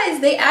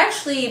guys, they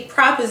actually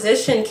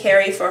proposition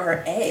Carrie for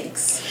her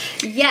eggs.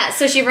 Yeah,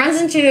 so she runs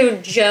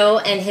into Joe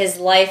and his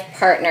life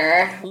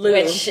partner, Lou.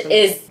 which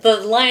is, the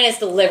line is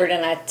delivered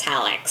in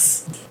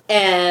italics.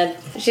 And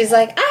she's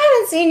like, I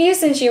haven't seen you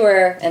since you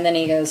were, and then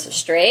he goes,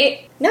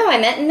 straight? No, I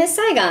met in Miss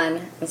Saigon.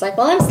 I was like,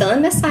 well, I'm still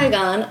in Miss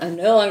Saigon. I'm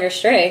no longer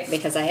straight,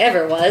 because I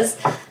ever was.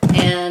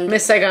 And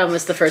Miss Saigon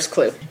was the first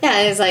clue. yeah,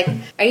 I was like,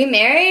 are you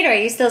married? Or are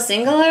you still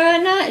single or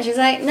whatnot? And she's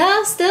like,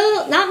 no,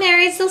 still not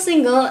married, still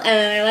single.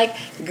 And I'm like,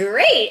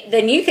 great,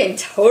 then you can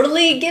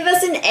totally give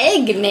us an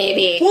egg,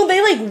 maybe. Well,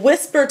 they like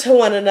whisper to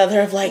one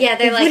another of like, Yeah,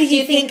 they're like, what do do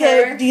you you think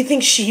think her? do you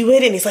think she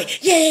would? And he's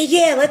like,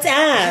 yeah, let's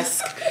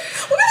ask.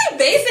 What are they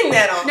basing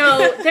that on?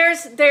 No,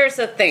 there's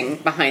a thing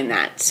behind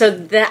that. So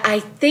that I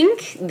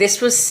think this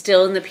was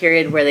still in the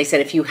period where they said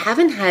if you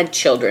haven't had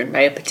children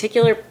by a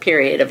particular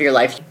period of your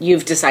life,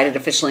 you've decided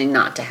officially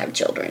not to have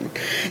children.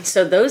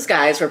 So those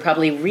guys were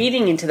probably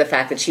reading into the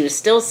fact that she was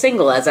still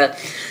single as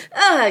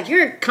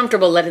you're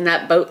comfortable letting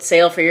that boat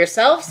sail for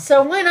yourself,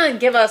 so why not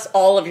give us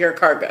all of your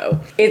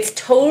cargo? It's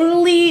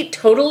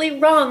totally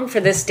wrong for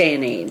this day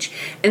and age.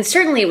 And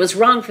certainly it was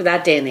wrong for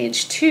that day and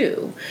age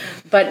too.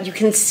 But you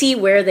can see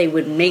where they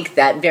would make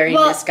that very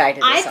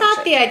misguided I assumption.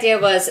 thought the idea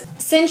was,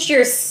 since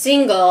you're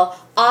single,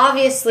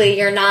 obviously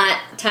you're not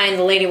tying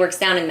the lady works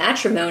down in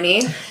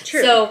matrimony.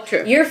 True, So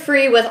true. you're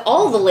free with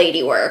all the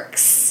lady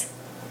works.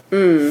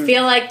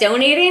 Feel like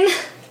donating?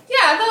 Yeah,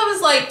 I thought it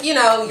was like, you're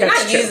That's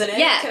not true. using it.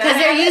 Yeah, Can I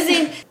because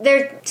have it?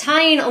 they're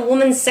tying a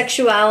woman's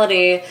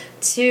sexuality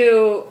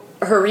to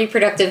her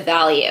reproductive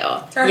value.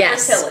 Her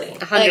Yes, fertility.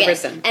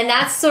 100%. And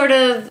that's sort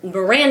of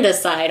Miranda's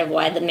side of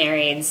why the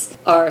marrieds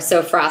are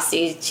so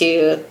frosty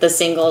to the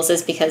singles,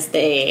 is because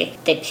they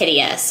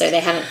pity us, or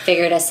they haven't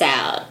figured us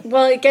out,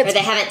 Well, it or gets they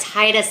haven't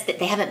tied us,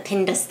 they haven't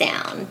pinned us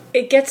down.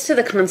 It gets to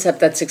the concept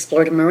that's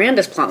explored in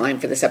Miranda's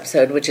plotline for this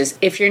episode, which is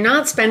if you're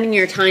not spending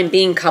your time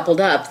being coupled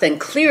up, then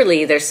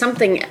clearly there's some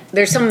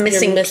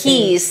missing missing-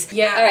 piece.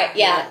 Yeah. All right,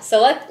 yeah.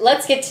 So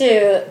let's get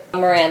to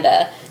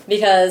Miranda,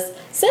 because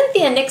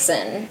Cynthia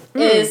Nixon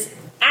is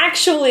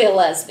actually a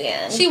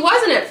lesbian. She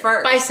wasn't at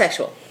first.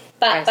 Bisexual.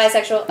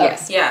 Bisexual? Oh.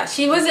 Yes. Yeah,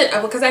 she wasn't,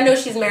 because I know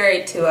she's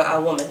married to a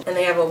woman, and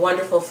they have a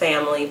wonderful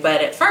family, but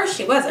at first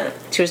she wasn't.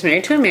 She was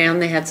married to a man,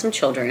 they had some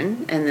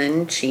children, and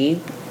then she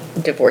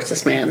divorced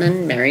this man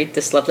and married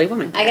this lovely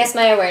woman. I guess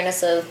my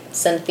awareness of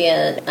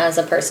Cynthia as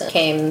a person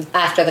came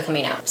after the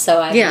coming out.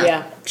 So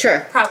Yeah,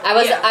 sure. Probably. I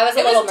was a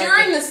It little was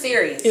during murky. the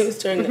series. It was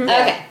during the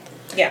Okay.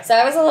 Yeah. So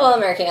I was a little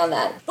murky on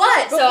that.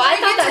 But So before I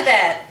I thought get to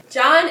that,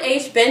 John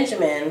H.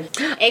 Benjamin,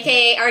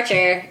 AKA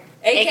Archer.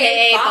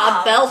 AKA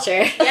Bob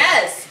Belcher.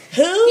 yes,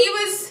 Who? he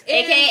was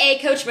in, AKA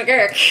Coach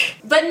McGurk.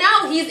 but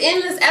no, he's in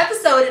this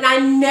episode, and I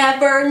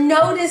never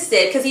noticed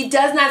it because he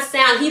does not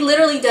sound. He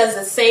literally does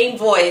the same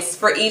voice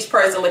for each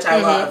person, which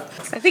I love.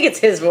 I think it's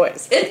his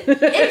voice. Is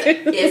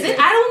it?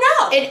 I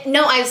don't know.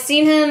 No, I've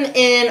seen him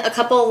in a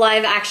couple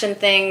live action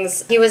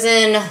things. He was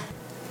in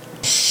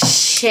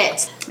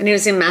shit. And he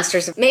was in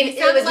Masters of... Maybe it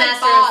Sounds was like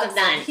Master Bob. of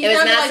None. He It was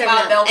sounded Master like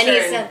Bob of None. Belcher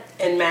And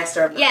he's in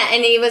Master of None. yeah,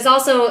 and he was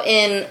also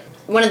in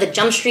one of the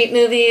Jump Street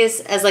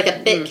movies as like a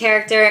bit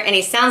character, and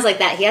he sounds like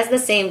that. He has the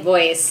same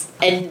voice,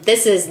 and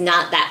this is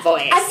not that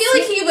voice. I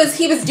feel like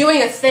he was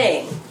doing a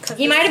thing.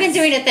 he might have been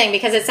doing a thing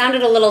because it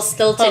sounded a little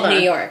stilted Hold on.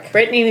 New York.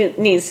 Brittany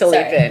needs to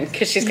leap Sorry. in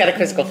because she's got a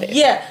quizzical face.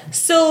 Yeah.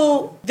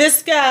 So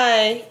this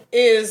guy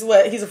is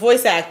what? He's a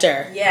voice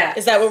actor. Yeah.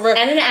 Is that what we're?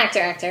 And an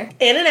actor.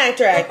 And an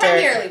actor,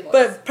 primarily voice.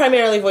 but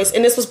primarily voice.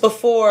 And this was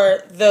before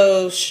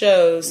those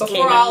shows Before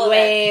came out. all of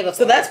Way before.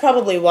 So that's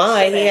probably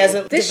why he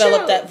hasn't This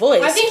developed show- that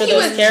voice I think for he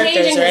those was characters,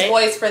 changing right? his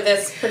voice for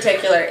this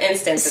particular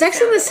instance.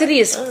 Sex in the City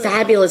is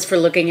fabulous for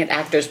looking at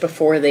actors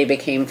before they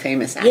became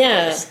famous actors.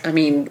 Yeah. I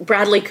mean,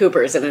 Bradley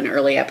Cooper's in an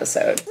early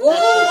episode. Ooh, we'll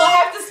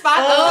have to spot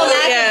Oh,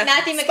 those. yeah.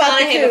 Matthew Spot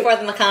the McConaughey coup. before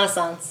the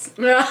reconnaissance.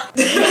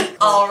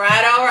 All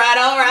right.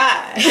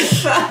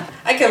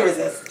 I couldn't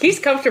resist. He's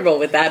comfortable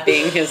with that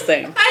being his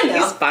thing. I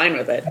know. He's fine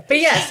with it. But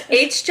yes,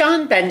 H.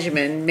 John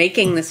Benjamin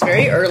making this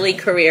very early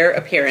career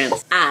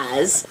appearance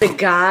as the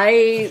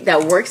guy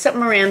that works at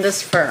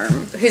Miranda's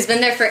firm. Who's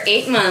been there for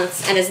 8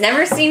 months and has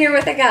never seen her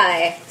with a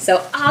guy,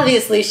 so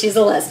obviously she's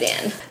a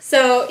lesbian.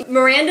 So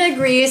Miranda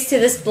agrees to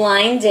this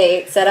blind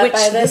date set up Which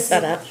by this.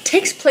 setup.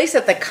 Takes place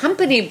at the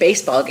company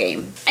baseball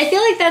game. I feel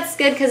like that's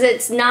good because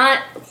it's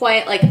not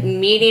quite like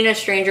meeting a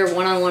stranger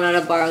one-on-one at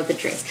a bar with the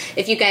drinks.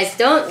 If you guys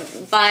don't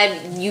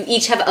vibe, you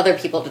each have other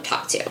people to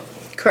talk to.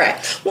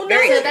 Correct. Well,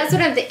 So that's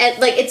what I'm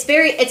like.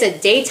 It's a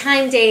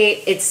daytime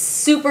date. It's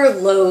super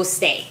low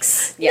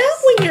stakes. Yes.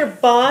 Not when your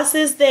boss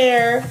is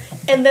there,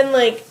 and then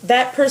like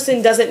that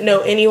person doesn't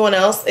know anyone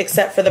else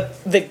except for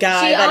the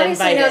guy She that obviously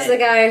invited. knows the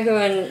guy who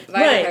invited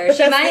Right, her. but She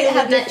that's might the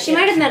have only met. She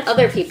might have met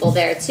other people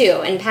there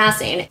too in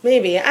passing.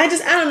 Maybe I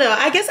don't know.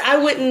 I guess I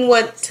wouldn't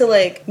want to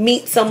like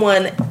meet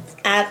someone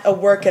at a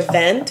work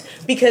event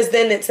because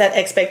then it's that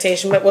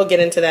expectation. But we'll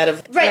get into that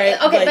of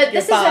Right, okay, like but your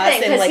this is the boss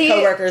thing, and 'cause like he-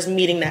 coworkers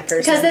meeting that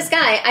person. Because this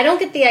guy, I don't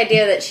get the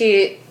idea that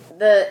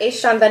the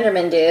H. John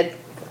Benjamin dude,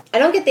 I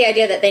don't get the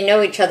idea that they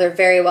know each other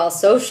very well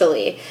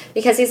socially,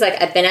 because he's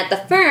like, I've been at the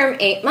firm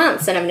 8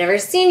 months and I've never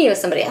seen you with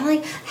somebody. I'm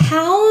like,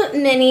 how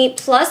many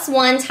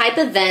 +1 type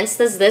events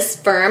does this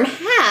firm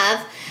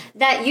have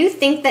that you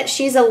think that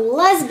she's a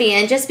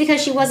lesbian just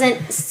because she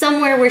wasn't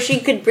somewhere where she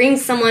could bring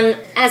someone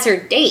as her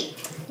date?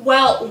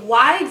 Well,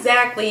 why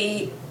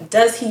exactly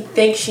does he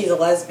think she's a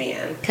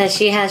lesbian? Because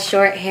she has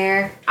short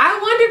hair. I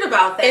wondered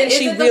about that. And Is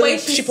it the way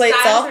she played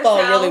styles softball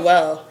herself? really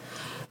well.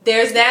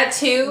 There's that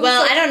too.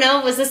 Well, I don't know.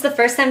 Was this the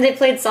first time they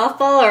played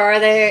softball, or are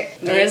they? Or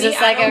Maybe, is this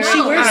I like don't a?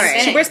 know.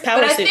 She wears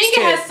power But I suits think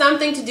too. it has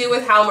something to do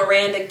with how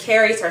Miranda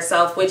carries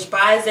herself, which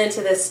buys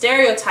into this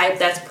stereotype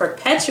that's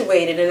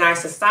perpetuated in our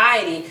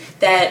society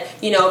that,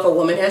 you know, if a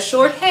woman has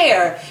short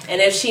hair and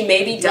if she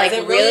maybe doesn't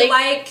Like, really really?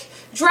 like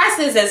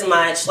dresses as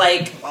much,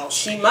 like, well,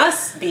 she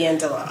must be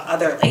into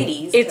other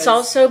ladies. It's 'cause-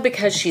 also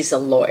because she's a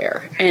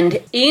lawyer.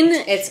 And in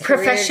It's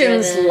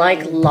professions career-driven. like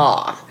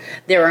law,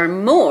 there are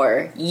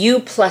more you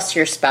plus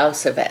your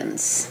spouse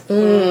events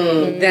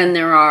than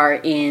there are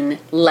in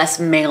less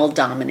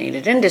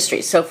male-dominated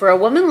industries. So for a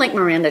woman like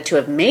Miranda to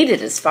have made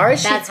it as far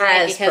as That's she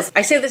right, has... because-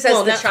 I say this as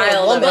Well, the not for a child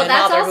of woman. a Well,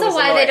 that's father who also was a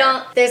why they lawyer.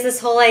 don't. There's this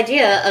whole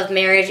idea of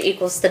marriage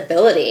equals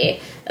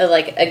stability, of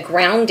like a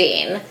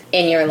grounding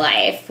in your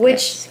life,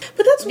 which,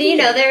 But that's you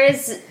know, weird. there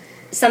is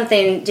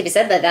something to be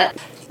said by that.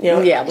 You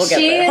know? Yeah, we'll get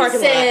She there. and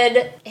Parking lot.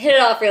 Sid hit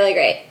it off really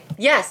great.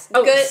 Yes.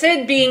 Oh, Good-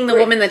 Sid being the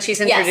woman that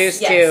she's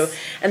introduced yes. to,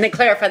 and they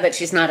clarify that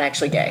she's not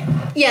actually gay.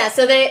 Yeah,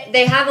 so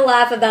they have a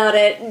laugh about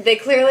it. They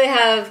clearly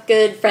have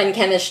good friend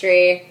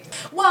chemistry.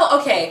 Well,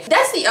 okay,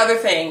 that's the other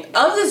thing.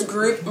 Of this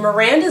group,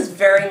 Miranda's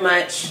very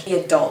much the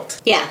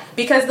adult. Yeah.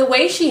 Because the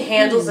way she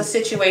handles the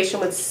situation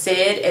with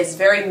Sid is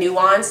very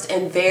nuanced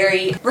and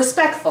very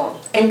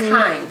respectful and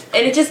kind.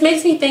 And it just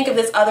makes me think of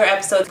this other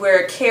episode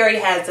where Carrie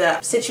has a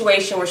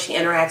situation where she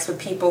interacts with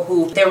people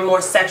who they're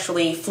more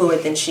sexually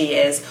fluid than she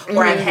is,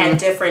 or have had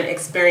different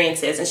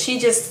experiences. And she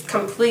just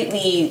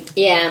completely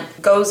Yeah.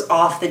 goes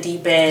off the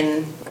deep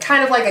end,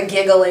 kind of like a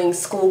giggling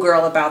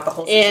schoolgirl about the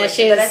whole Yeah, situation.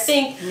 she But I is-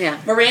 think Yeah.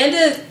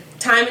 Miranda,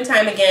 time and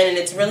time again, and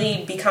it's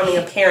really becoming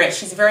apparent,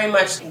 she's very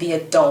much the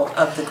adult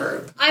of the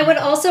group. I would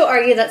also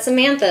argue that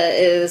Samantha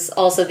is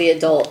also the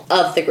adult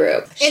of the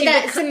group. She And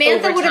that beco-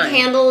 Samantha over would have time.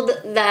 handled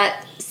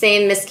that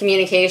same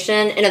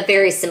miscommunication in a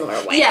very similar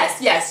way.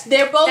 Yes.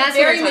 They're both That's what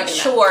very we're talking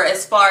mature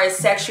as far as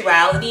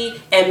sexuality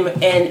and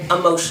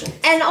emotion.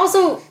 And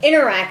also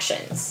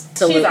interactions.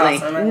 Absolutely.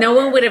 She's awesome. I No love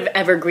one her. would have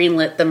ever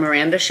greenlit the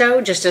Miranda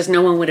show, just as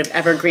no one would have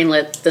ever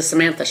greenlit the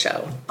Samantha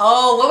show.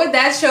 Oh, what would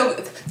that show?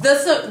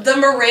 The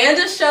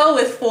Miranda show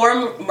with 4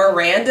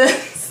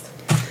 Mirandas?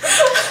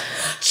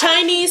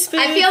 Chinese food.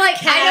 I feel like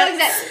I know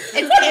cats,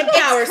 exactly. and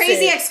power It's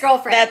Crazy suits.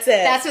 Ex-Girlfriend. That's it.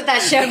 That's what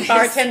that show is.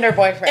 Bartender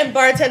boyfriend. And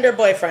bartender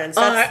boyfriends.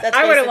 That's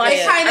I would've basically watched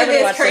it. Kind I of would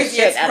is watch the Crazy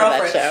shit out of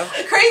that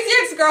Ex-Girlfriend. Crazy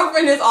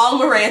Ex-Girlfriend is all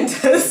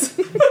Mirandas.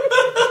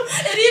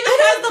 It even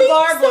has the think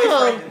bar so.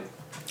 boyfriend.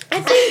 I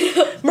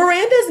think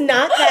Miranda's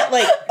not that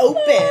like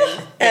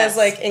open as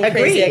like in Crazy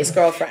Agreed.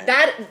 Ex-Girlfriend.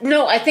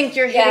 No, I think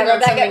you're hitting Yeah,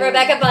 on something.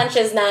 Rebecca Bunch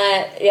is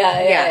not.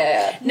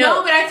 Yeah.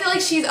 No, but I feel like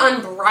she's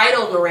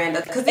unbridled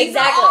Miranda because these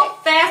Exactly. are all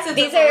facets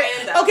These of are-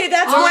 Miranda. Okay,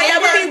 that's Oh, one. That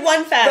Miranda- would be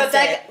one facet.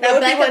 That would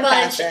be Rebecca one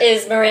Bunch facet.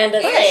 is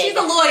Miranda's Yeah, aide. she's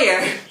a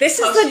lawyer. This is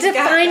So the she's got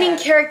defining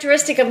that.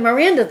 characteristic of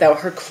Miranda, though,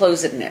 her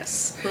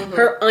closedness,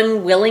 her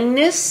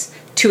unwillingness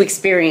to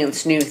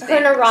experience new things. Her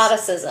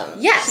neuroticism.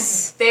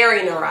 Yes.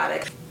 Very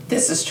neurotic.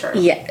 This is true.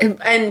 Yeah,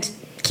 and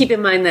keep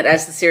in mind that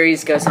as the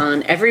series goes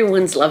on,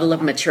 everyone's level of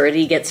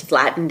maturity gets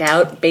flattened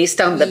out based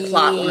on the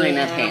plot line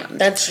at hand.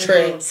 That's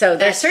true. So there's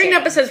That's certain true.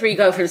 episodes where you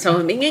go from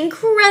someone being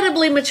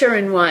incredibly mature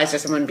and wise to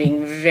someone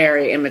being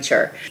very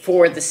immature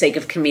for the sake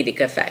of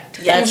comedic effect.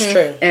 That's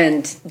true.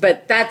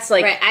 But that's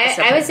like Right. a I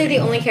separate would say the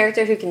only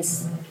character who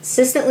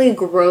consistently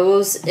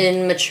grows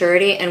in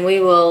maturity, and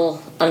we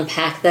will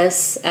unpack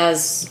this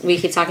as we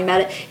keep talking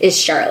about it, is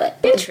Charlotte.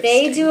 Interesting.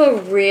 They do a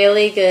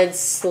really good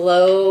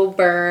slow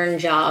burn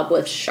job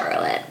with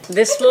Charlotte.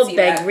 This can will see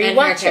beg that. And her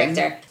rewatching.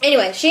 character.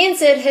 Anyway, she and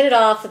Sid hit it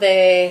off.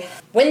 They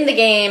win the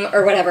game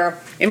or whatever.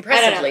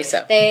 Impressively I don't know.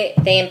 so.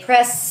 They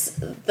impress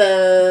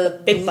the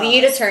Big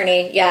lead boss.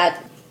 attorney. Yeah,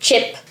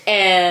 Chip,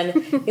 and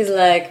he's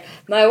like,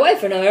 "My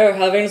wife and I are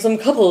having some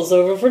couples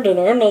over for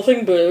dinner.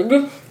 Nothing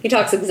big." He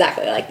talks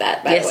exactly like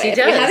that. By Yes, the way, he We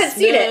does. haven't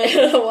seen it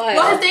in a while.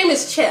 Well, his name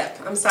is Chip.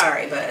 I'm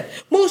sorry, but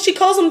Well, she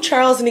calls him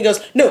Charles, and he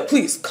goes, "No,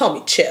 please call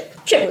me Chip."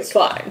 Chip is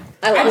fine.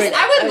 I I love would it.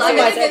 love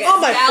my- it if his all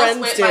my spouse friends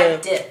went do. by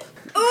Dip.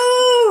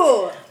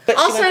 Ooh. But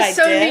she Also, went by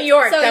so Dip. New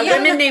York, So that you-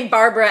 women named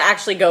Barbara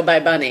actually go by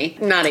Bunny.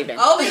 Not even.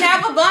 Oh, we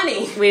have a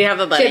bunny. We have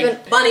a bunny. Chip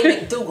and- Bunny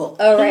McDougal.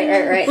 Oh,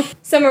 right.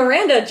 So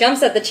Miranda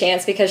jumps at the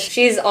chance because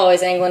she's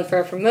always angling for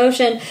a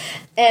promotion,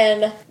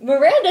 and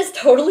Miranda's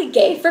totally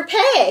gay for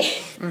pay.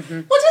 Well,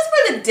 just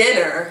for the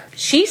dinner.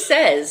 She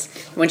says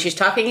when she's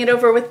talking it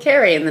over with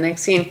Carrie in the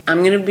next scene,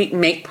 "I'm going to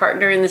make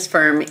partner in this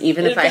firm,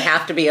 even if I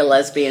have to be a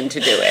lesbian to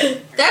do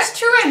it." That's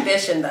true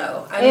ambition,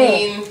 though. I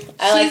mean,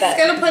 I like she's that.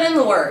 gonna put in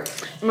the work.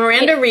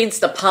 Miranda reads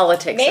the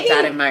politics Maybe- of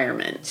that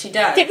environment. She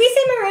does. Did we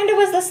say Miranda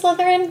was the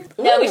Slytherin?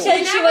 No, we Ooh, said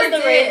we she never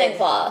was the did.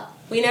 Ravenclaw.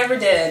 We never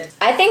did.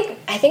 I think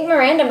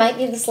Miranda might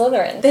be the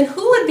Slytherin. Then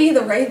who would be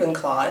the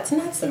Ravenclaw? It's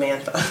not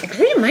Samantha. I think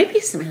it might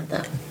be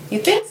Samantha. You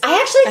think so? I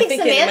actually I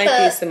think Samantha, it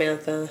might be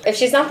Samantha. if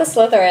she's not the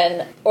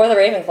Slytherin or the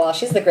Ravenclaw,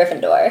 she's the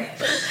Gryffindor.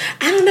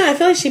 I don't know. I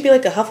feel like she'd be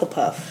like a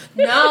Hufflepuff.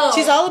 No.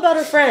 She's all about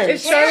her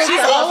friends. She's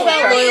all about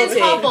Harry is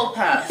loyalty.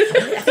 Hufflepuff.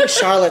 I think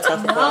Charlotte's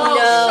Hufflepuff.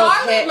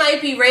 Oh, Charlotte might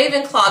be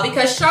Ravenclaw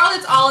because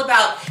Charlotte's all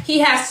about he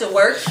has to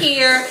work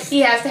here,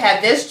 he has to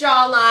have this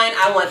jawline,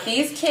 I want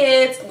these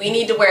kids, we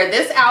need to wear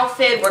this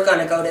outfit, we're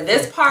gonna go to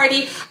this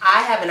party,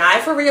 I have an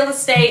eye for real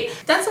estate.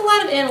 That's a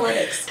lot of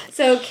analytics.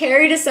 So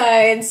Carrie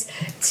decides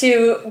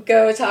to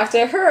go talk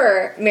to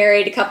her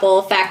married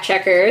couple fact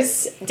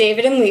checkers,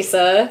 David and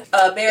Lisa.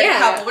 A married Yeah.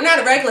 couple. We're not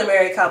a regular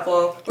married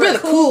couple. We're a the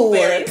cool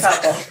married ones.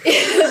 couple.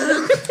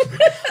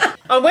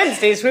 On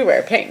Wednesdays, we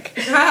wear pink.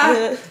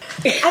 I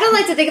don't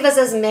like to think of us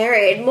as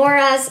married, more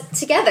as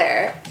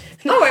together.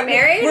 Oh, we're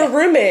married? We're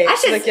roommates. I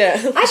should, Like,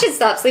 yeah. I should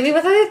stop sleeping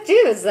with other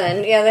dudes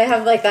then. Yeah, they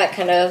have like that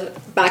kind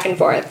of back and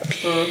forth.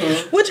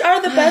 Which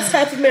are the best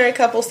type of married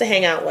couples to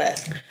hang out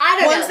with? I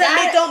don't Ones know.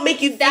 that don't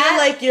make you feel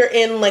like you're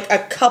in like a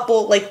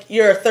couple, like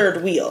you're a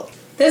third wheel.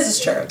 This is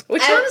true.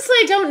 Which honestly,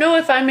 I don't know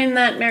if I'm in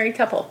that married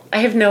couple. I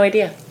have no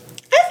idea.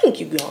 I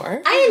think you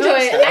are. I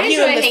enjoy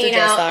You enjoy and Mr. hanging J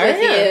out Star,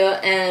 with yeah. you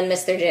and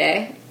Mr.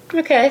 J.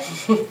 Okay.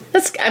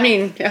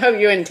 I hope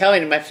you wouldn't tell me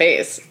to my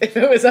face if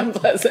it was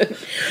unpleasant.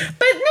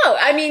 But no,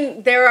 I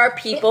mean, there are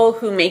people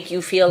who make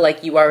you feel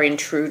like you are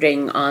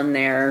intruding on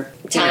their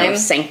Time.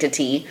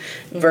 sanctity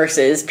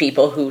versus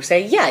people who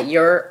say, yeah,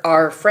 you're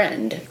our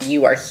friend.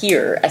 You are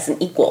here as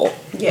an equal.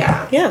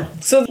 Yeah. Yeah.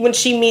 So when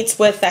she meets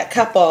with that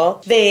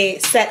couple, they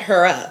set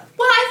her up.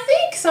 Well, I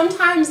think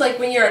sometimes, like,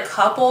 when you're a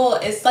couple,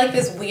 it's like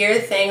this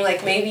weird thing,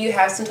 like, maybe you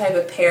have some type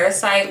of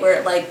parasite where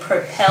it, like,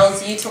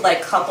 propels you to,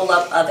 like, couple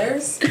up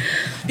others.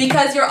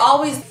 Because you're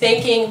always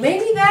thinking,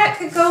 maybe that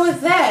could go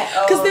with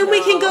that. Because then we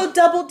can go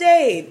double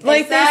date.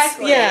 Like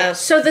Exactly. this. Yeah.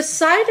 So the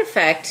side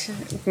effect,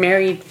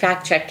 married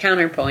fact check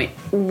counterpoint.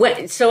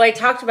 So I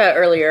talked about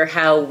earlier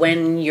how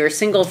when your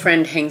single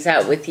friend hangs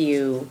out with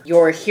you,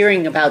 you're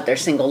hearing about their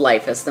single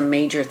life as the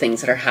major things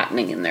that are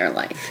happening in their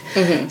life.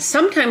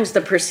 Sometimes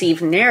the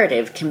perceived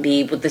narrative can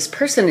be, well, this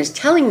person is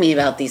telling me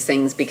about these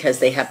things because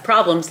they have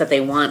problems that they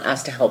want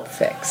us to help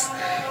fix.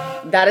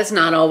 That is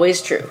not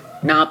always true.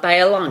 Not by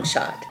a long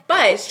shot.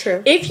 But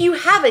true. if you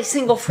have a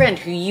single friend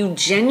who you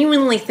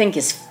genuinely think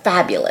is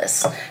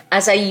fabulous,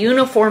 as I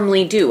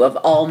uniformly do of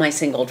all my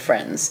single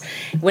friends,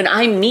 when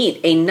I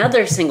meet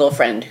another single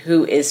friend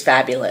who is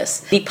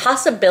fabulous, the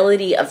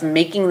possibility of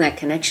making that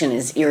connection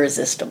is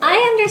irresistible. I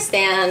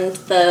understand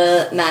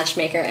the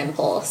matchmaker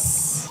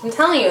impulse. I'm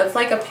telling you, it's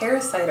like a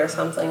parasite or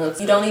something. It's,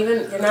 you're not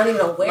even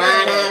aware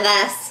One of of it.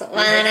 us. One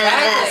of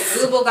Exactly.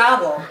 us. Google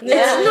gobble.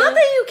 It's not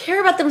that you care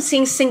about them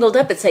seeing singled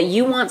up, it's that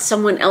you want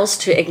someone else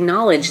to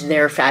acknowledge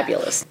they're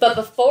fabulous. But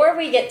before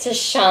we get to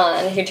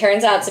Sean, who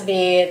turns out to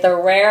be the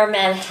rare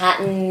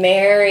Manhattan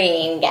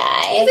marrying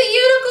guy. He's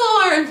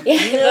a unicorn.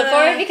 Yeah,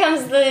 before he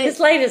becomes His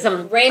the light is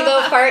on.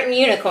 rainbow farting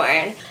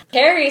unicorn,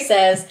 Carrie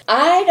says,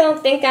 I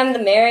don't think I'm the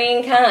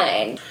marrying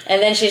kind.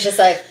 And then she's just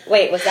like,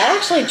 wait, was that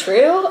actually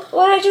true,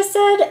 what I just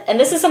said? And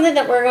this is something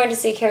that we're going to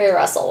see Carrie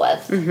Russell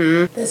with.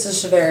 This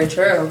is very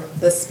true.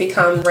 This has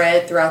become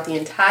read throughout the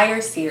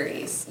entire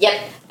series.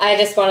 Yep, I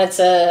just wanted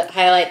to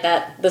highlight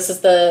that this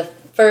is the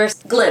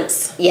first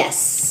Glimpse.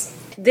 yes.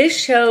 This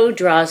show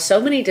draws so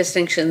many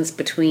distinctions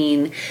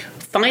between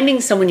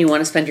finding someone you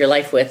want to spend your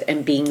life with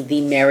and being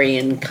the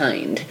marrying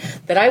kind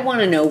that I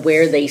want to know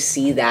where they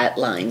see that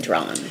line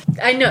drawn.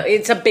 I know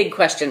it's a big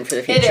question for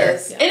the It future.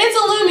 is. And it's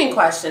a looming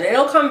question.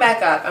 It'll come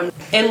back up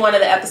in one of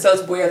the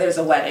episodes where there's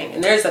a wedding.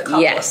 And there's a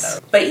couple Yes.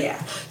 of those. But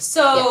yeah.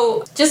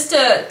 So, just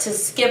to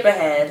skip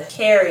ahead,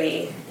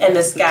 Carrie and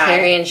this guy,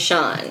 Carrie and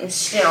Sean.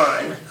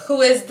 Sean,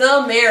 who is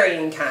the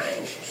marrying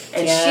kind.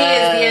 And Yes. she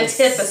is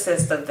the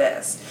antithesis of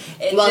this.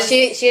 It Well, just-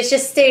 she has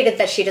just stated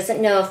that she doesn't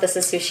know if this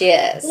is who she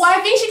is. Well, I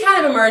think she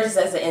kind of emerges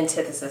as the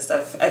antithesis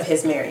of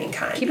his marrying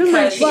kind. Keep in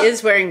mind, because she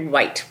is wearing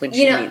white when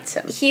she You know, meets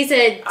him. he's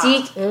a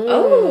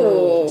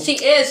oh. She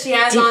is. She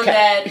has on Deep cut.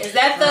 that. Is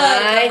that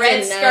I the red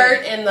didn't know.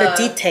 skirt and The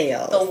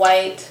detail. the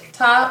white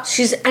top?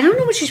 I don't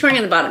know what she's wearing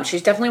on the bottom.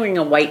 She's definitely wearing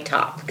a white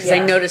top because I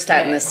Yeah. noticed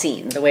that in the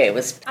scene, the way it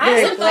was. I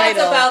have some thoughts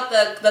bridal.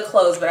 about the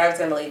clothes, but I was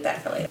going to leave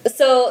that for later.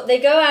 So they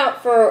go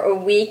out for a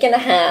week and a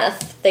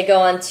half. They go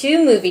on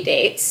 2 movie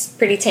dates,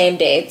 pretty tame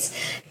dates,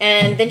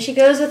 and then she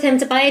goes with him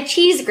to buy a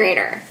cheese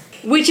grater,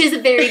 which is a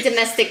very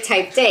domestic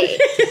type date.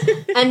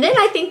 And then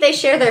I think they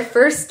share their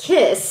first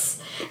kiss,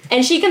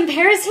 and she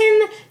compares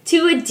him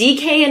to a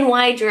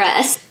DKNY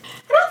dress.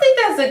 I don't think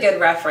that's a good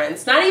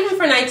reference. Not even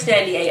for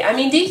 1998. I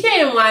mean,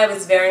 DKNY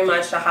was very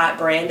much a hot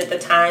brand at the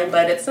time,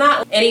 but it's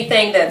not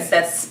anything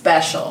that's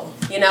special,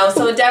 you know?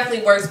 So it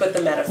definitely works with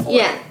the metaphor.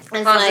 Yeah, it's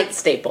Closet like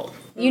staple.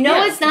 you know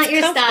Yeah, it's not it's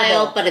your comfortable.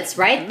 style, but it's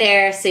right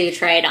there, so you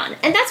try it on.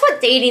 And that's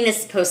what dating is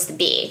supposed to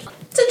be.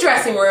 It's a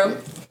dressing room.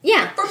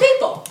 Yeah. for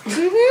people.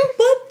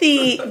 But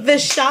the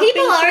shopping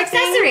People are for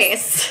things,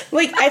 accessories.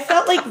 like, I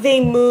felt like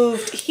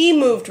he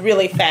moved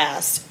really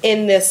fast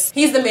in this.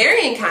 He's the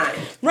marrying kind.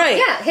 Right.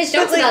 Yeah, his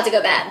joke's But, like, about to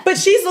go bad. But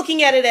she's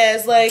looking at it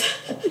as like,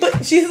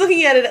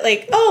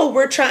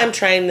 oh, I'm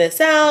trying this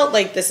out.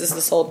 Like,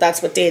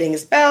 that's what dating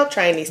is about,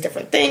 trying these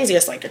different things.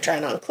 Just like you're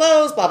trying on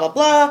clothes, blah, blah,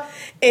 blah.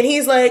 And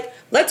he's like,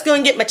 let's go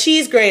and get my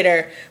cheese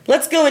grater.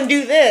 Let's go and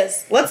do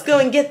this. Let's go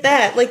and get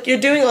that. Like, you're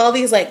doing all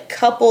these like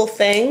couple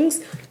things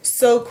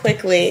so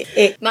quickly.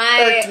 It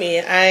irked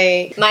me.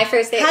 My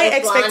first date High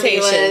with Blondie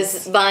expectations.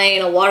 was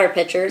buying a water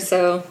pitcher,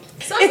 so...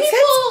 Some It's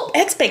people.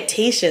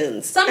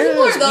 expectations. Some I don't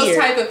people know, are it's those weird.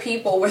 type of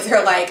people where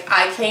they're like,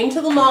 I came to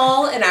the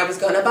mall and I was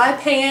going to buy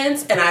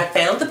pants and I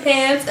found the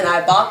pants and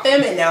I bought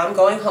them and now I'm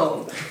going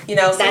home. You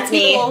know, some That's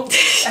me. people,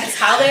 that's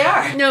how they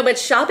are. No, but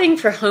shopping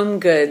for home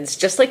goods,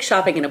 just like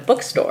shopping in a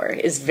bookstore,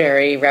 is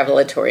very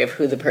revelatory of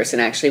who the person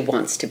actually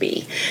wants to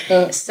be.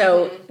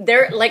 So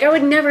I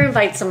would never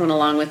invite someone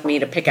along with me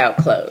to pick out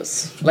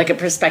clothes, like a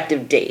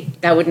prospective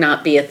date. That would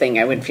not be a thing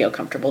I would feel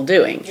comfortable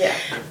doing. Yeah.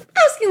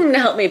 Asking them to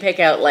help me pick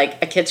out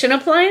like a kitchen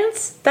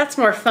appliance, that's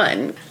more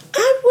fun.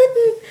 I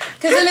wouldn't.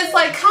 Because then it's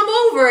like, come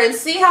over and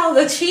see how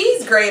the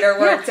cheese grater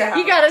worked out.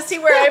 You gotta see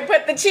where I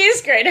put the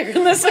cheese grater in the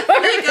Make a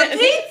assortment.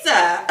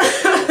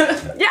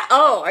 pizza. Yeah.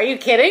 Oh, are you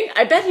kidding?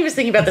 I bet he was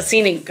thinking about the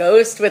scene in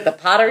Ghost with the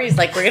pottery. He's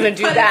like, we're gonna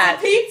do But it's that,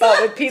 a pizza?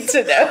 but with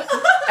pizza dough,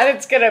 and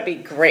it's gonna be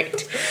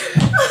great.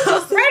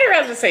 Right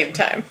around the same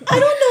time. I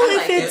don't know I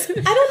if like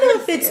it's. I don't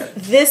know if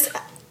it's this.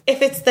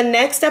 If it's the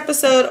next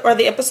episode or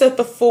the episode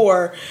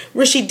before,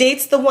 where she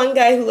dates the one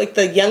guy who, like,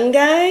 the young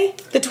guy,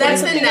 the That's the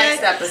 20-something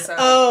next guy. episode.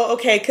 Oh,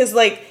 okay, because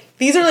like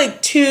these are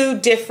like two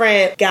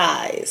different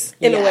guys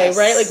in a way, Yes.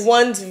 right? Like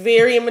one's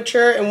very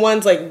immature and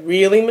one's like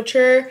really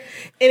mature,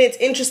 and it's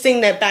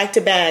interesting that back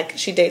to back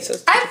she dates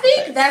those. I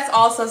think that's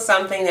also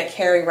something that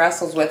Carrie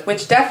wrestles with,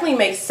 which definitely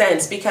makes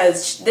sense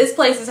because this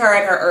places her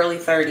at her early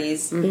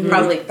 30s,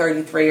 probably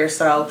 33 or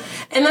so.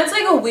 And that's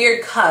like a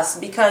weird cusp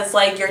because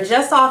like you're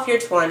just off your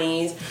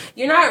 20s,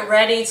 you're not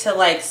ready to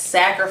like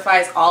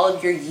sacrifice all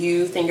of your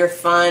youth and your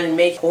fun and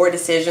make poor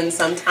decisions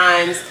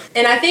sometimes.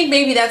 And I think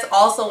maybe that's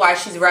also why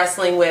she's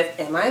wrestling with,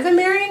 am I the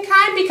marrying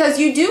kind? Because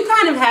you do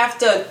kind of have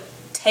to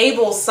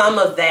table some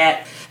of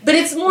that. But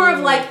it's more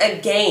of like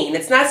a gain.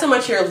 It's not so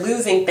much you're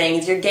losing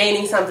things, you're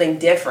gaining something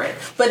different.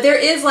 But there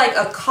is like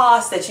a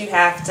cost that you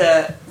have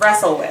to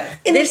wrestle with.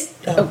 And This.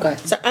 it's- Oh, God.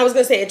 So I was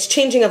gonna say it's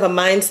changing of a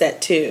mindset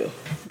too.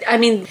 I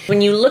mean,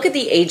 when you look at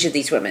the age of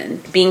these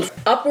women, being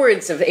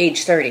upwards of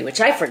age 30, which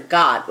I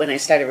forgot when I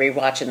started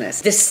rewatching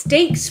this, the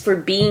stakes for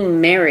being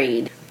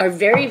married are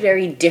very,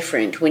 very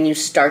different when you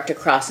start to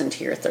cross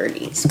into your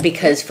 30s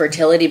because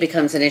fertility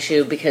becomes an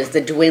issue, because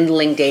the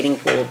dwindling dating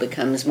pool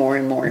becomes more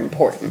and more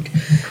important.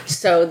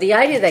 So the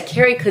idea that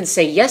Carrie could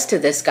say yes to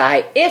this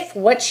guy if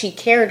what she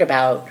cared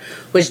about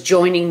was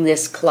joining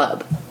this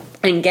club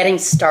and getting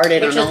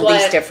started Which on is all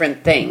these what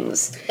different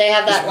things. They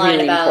have that is line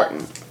really about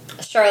important.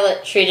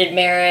 Charlotte treated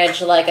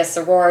marriage like a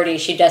sorority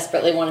she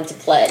desperately wanted to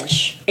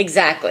pledge.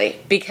 Exactly,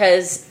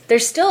 because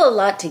there's still a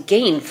lot to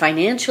gain,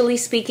 financially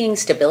speaking,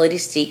 stability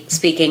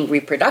speaking,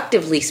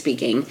 reproductively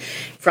speaking,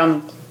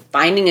 from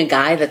finding a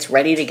guy that's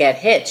ready to get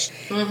hitched.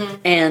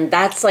 And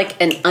that's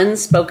like an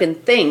unspoken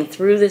thing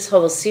through this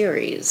whole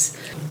series.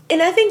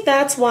 And I think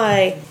that's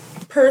why,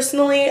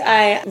 personally,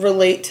 I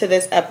relate to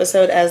this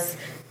episode as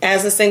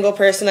a single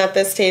person at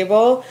this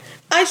table.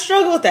 I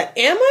struggle with that.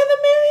 Am I the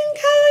marrying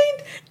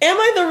kind? Am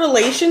I the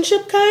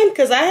relationship kind?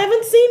 Because I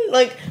haven't seen,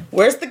 like,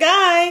 where's the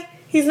guy?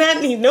 He's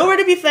nowhere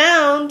to be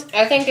found.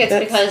 I think it's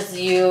because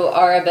you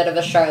are a bit of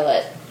a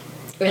Charlotte,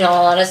 in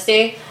all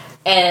honesty.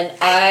 And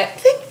I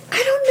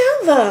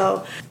don't know,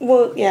 though.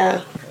 Well,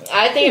 yeah.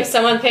 I think if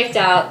someone picked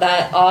out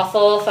that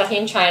awful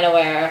fucking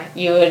Chinaware,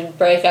 you would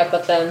break up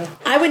with them.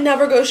 I would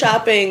never go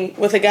shopping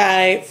with a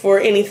guy for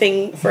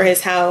anything for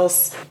his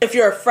house. If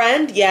you're a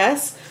friend,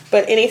 yes.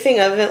 But anything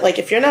other than, like,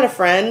 if you're not a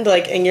friend,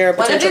 like, and you're a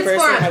What if potential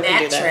it's person, for I a wouldn't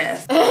do that.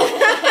 mattress?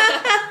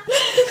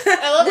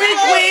 I love Wink,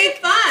 that. wink.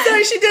 fun.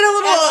 So she did a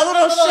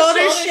little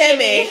shoulder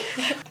shimmy.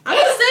 I'm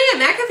just saying,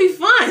 that could be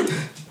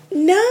fun.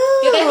 No.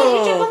 Do they let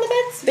you jump on the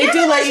beds? They They do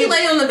don't let you.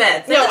 lay on the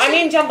bed. No, I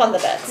mean jump on the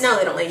beds. No,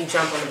 they don't let you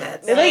jump on the bed.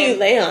 They let you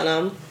lay on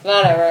them.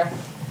 Whatever.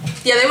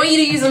 Yeah, they want you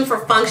to use them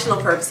for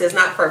functional purposes,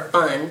 not for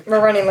fun.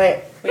 We're running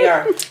late. We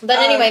are. But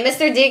anyway,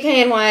 Mr.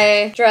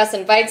 DKNY Dress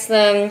invites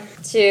them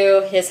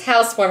to his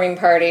housewarming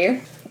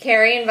party.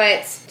 Carrie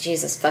invites...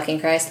 Jesus fucking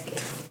Christ.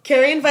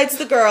 Carrie invites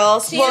the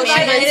girls. She Well,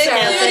 invited, invites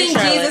including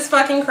Charlotte. Jesus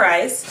fucking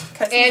Christ.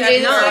 'Cause he's And at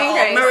Jesus no- fucking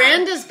Christ.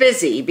 Miranda's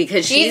busy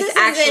because Jesus she's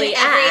actually is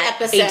in every at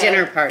episode, a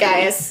dinner party.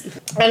 guys.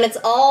 And it's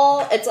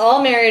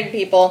all married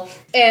people.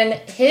 And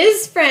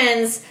his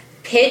friends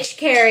pitch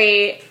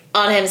Carrie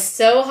on him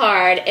so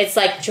hard. It's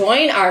like,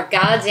 join our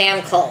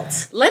goddamn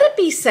cult. Let it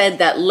be said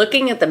that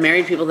looking at the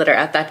married people that are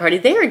at that party,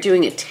 they are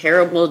doing a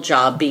terrible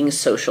job being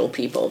social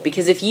people.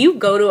 Because if you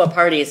go to a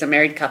party as a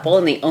married couple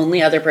and the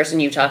only other person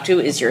you talk to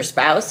is your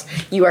spouse,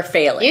 you are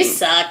failing. You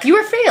suck. You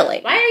are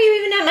failing. Why are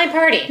you even at my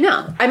party?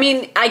 No. I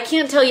mean, I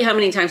can't tell you how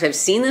many times I've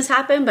seen this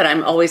happen, but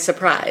I'm always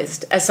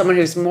surprised as someone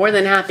who's more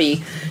than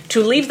happy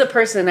to leave the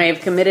person I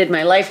have committed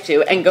my life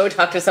to and go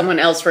talk to someone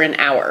else for an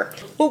hour.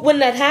 Well, when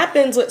that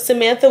happens, what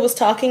Samantha was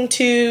talking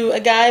to a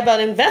guy about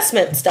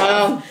investment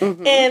stuff,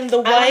 and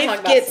the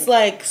wife gets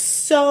like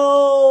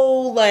so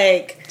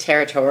like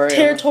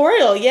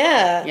territorial,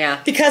 Yeah.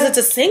 because it's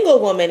a single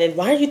woman, and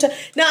why are you?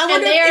 Now I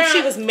wonder if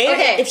she was married.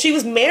 okay. If she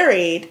was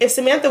married, if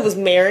Samantha was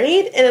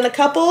married and in a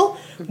couple,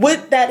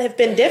 would that have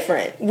been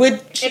different? Would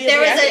she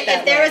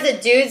If there was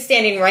a dude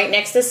standing right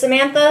next to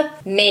Samantha,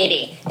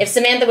 maybe. If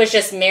Samantha was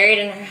just married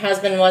and her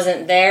husband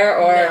wasn't there,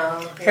 or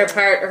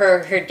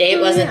her date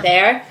wasn't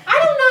there,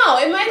 I don't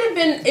know. It might have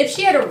been if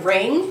she had a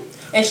ring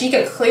and she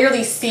could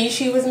clearly see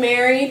she was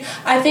married.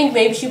 I think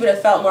maybe she would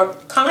have felt more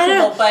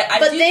comfortable.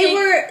 But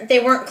they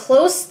weren't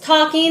close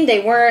talking. They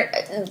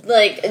weren't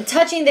like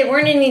touching. They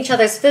weren't in each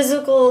other's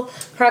physical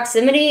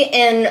proximity,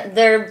 and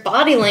their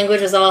body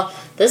language was all.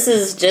 This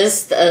is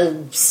just a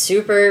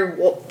super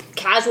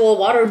casual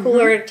water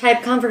cooler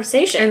type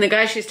conversation. And the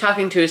guy she's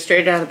talking to is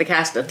straight out of the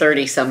cast of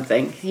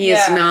 30-something. He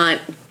is not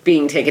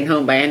being taken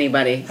home by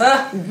anybody. He's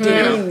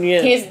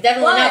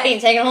definitely not being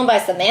taken home by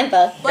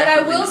Samantha. But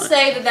Definitely I will not.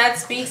 say that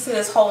speaks to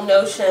this whole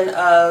notion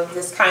of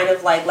this kind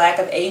of like lack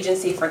of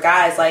agency for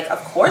guys. Like, of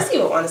course he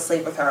would want to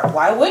sleep with her.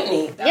 Why wouldn't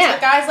he? That's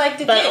what guys like to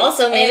do. But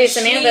also maybe And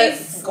Samantha's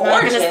she's not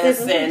gonna gorgeous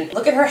sleep- and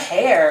look at her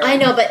hair. I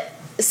know, but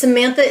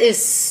Samantha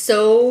is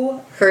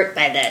so hurt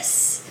by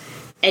this.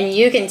 And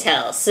you can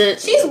tell. So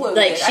She's wounded.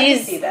 like I can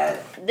see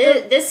that.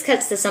 This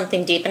cuts to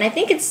something deep, and I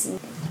think it's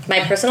my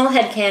personal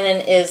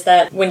headcanon is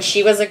that when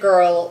she was a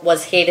girl,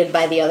 was hated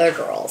by the other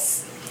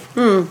girls.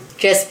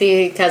 Just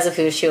because of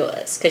who she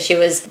was. Because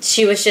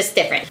she was just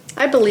different.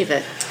 I believe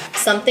it.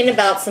 Something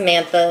about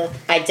Samantha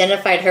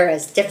identified her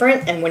as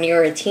different, and when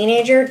you're a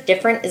teenager,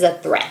 different is a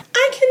threat.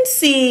 I can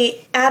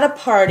see at a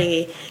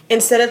party,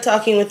 instead of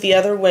talking with the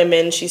other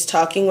women, she's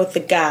talking with the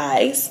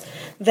guys,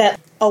 that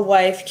a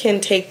wife can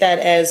take that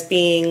as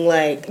being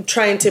like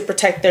trying to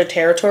protect their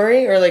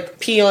territory or like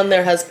pee on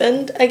their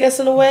husband, I guess,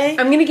 in a way.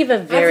 I'm going to give a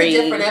very... That's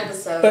a different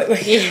episode.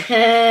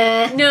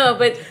 But No,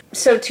 but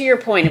so to your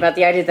point about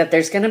the idea that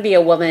there's going to be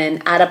a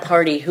woman at a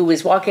party who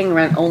is walking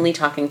around only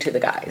talking to the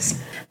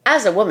guys.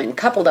 As a woman,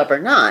 coupled up or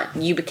not,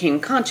 you became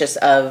conscious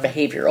of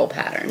behavioral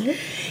pattern.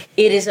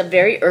 It is a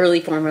very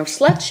early form of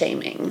slut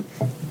shaming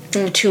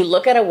to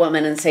look at a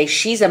woman and say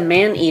she's a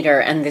man-eater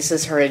and this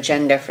is her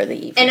agenda for the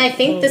evening. And I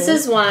think this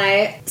is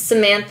why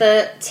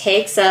Samantha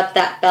takes up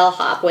that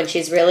bellhop when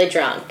she's really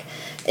drunk.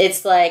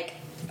 It's like,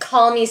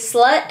 call me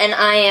slut and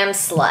I am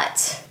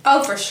slut.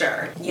 Oh, for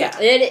sure. Yeah.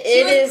 It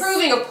she was is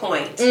proving a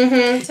point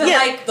to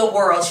like the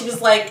world. She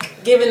was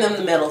like giving them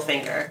the middle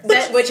finger.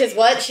 which is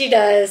what she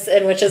does,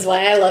 and which is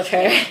why I love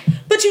her.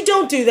 But you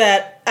don't do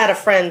that at a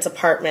friend's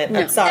apartment.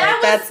 I'm sorry. That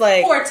was That's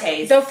like poor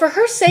taste. Though for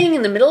her saying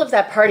in the middle of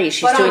that party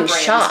she's But on doing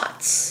brand.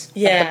 shots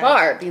Yeah. at the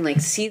bar, being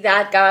like, see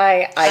that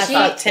guy? I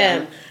fucked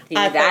him. See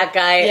I that fucked-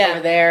 guy yeah. over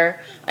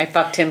there? I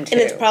fucked him too.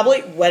 and it's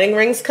probably wedding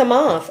rings come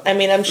off. I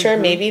mean, I'm sure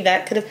maybe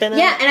that could have been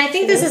Yeah, and I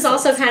think this is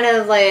also kind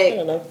of I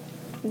don't like, know.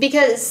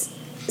 because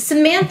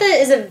Samantha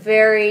is a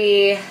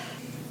very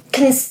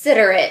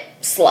considerate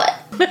slut.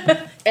 the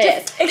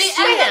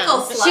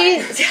ethical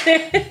slut.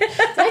 Did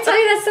I tell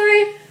you that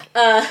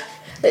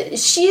story?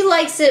 She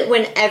likes it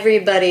when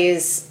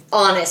everybody's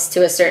honest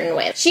to a certain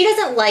way. She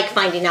doesn't like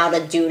finding out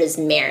a dude is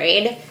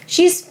married.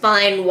 She's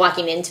fine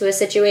walking into a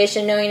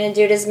situation knowing a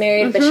dude is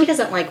married, but she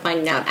doesn't like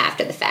finding out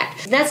after the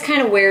fact. That's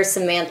kind of where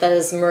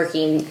Samantha's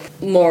murky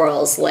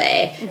morals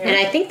lay. And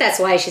I think that's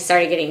why she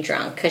started getting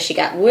drunk, because she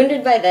got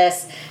wounded by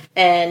this,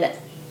 and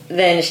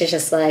then she's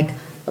just like,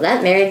 well,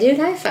 that married dude,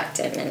 I fucked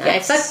him, and I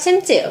fucked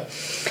him too.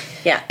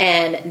 Yeah.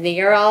 And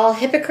you're all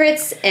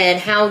hypocrites, and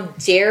how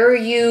dare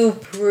you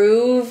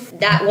prove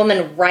that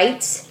woman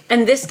right?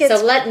 And this gets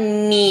So let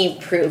me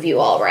prove you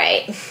all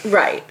right.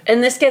 right.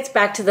 And this gets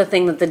back to the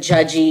thing that the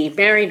judgy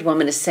married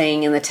woman is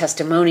saying in the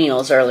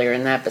testimonials earlier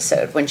in the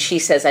episode when she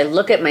says, I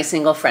look at my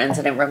single friends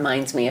and it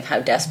reminds me of how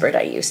desperate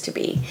I used to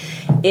be.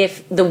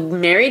 If the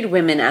married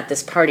women at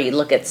this party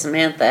look at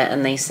Samantha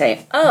and they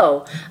say,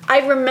 oh,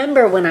 I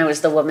remember when I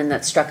was the woman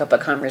that struck up a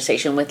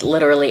conversation with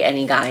literally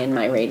any guy in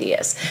my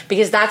radius.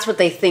 Because that's what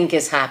they think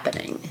is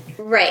happening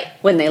Right.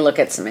 when they look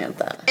at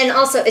Samantha. And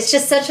also, it's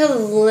just such a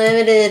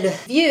limited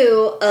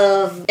view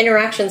of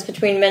interactions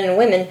between men and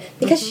women,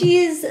 because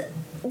she's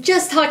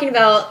just talking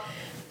about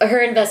her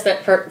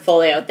investment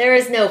portfolio. There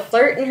is no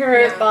flirt in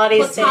her body.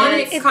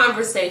 Platonic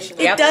conversation.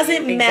 It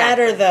doesn't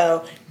matter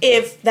though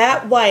if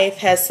that wife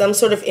has some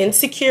sort of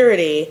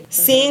insecurity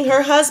seeing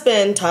her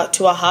husband talk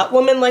to a hot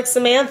woman like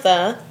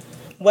Samantha,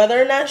 whether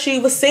or not she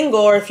was single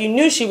or if you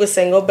knew she was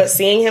single, but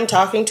seeing him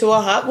talking to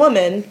a hot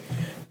woman,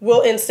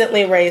 will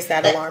instantly raise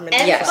that alarm. In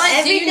Yes.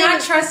 But do you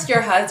not trust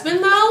your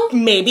husband though?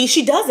 Maybe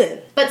she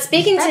doesn't. But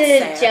speaking to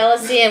That's sad.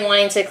 jealousy and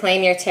wanting to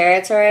claim your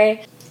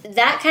territory,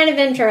 that kind of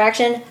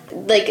interaction,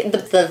 like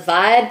the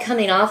vibe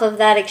coming off of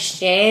that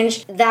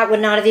exchange, that would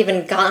not have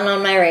even gotten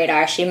on my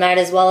radar. She might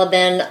as well have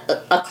been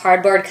a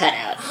cardboard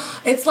cutout.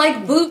 It's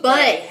like bootleg.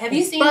 But Have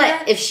you seen but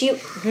that? if she,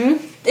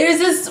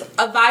 There's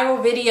a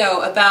viral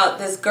video about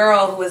this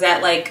girl who was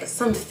at like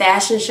some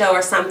fashion show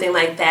or something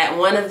like that.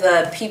 One of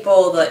the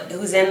people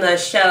who's in the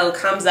show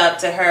comes up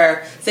to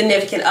her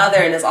significant other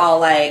and is all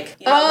like,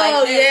 you know,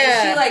 like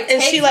this.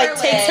 And she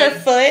takes her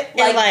foot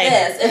and like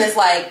this and is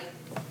like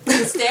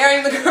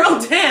staring the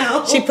girl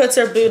down. she puts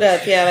her boot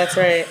up. Yeah, that's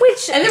right.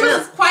 And there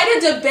was quite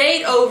a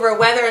debate over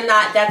whether or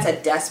not that's a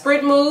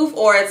desperate move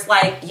or it's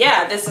like,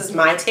 yeah, this is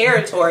my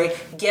territory.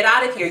 Get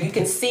out of here. You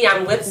can see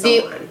I'm with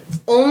someone.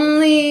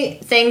 only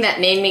thing that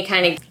made me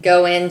kind of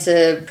go in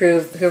to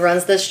prove who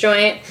runs this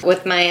joint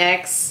with my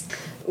ex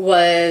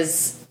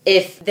was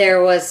if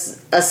there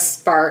was a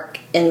spark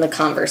in the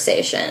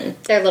conversation.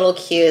 Their little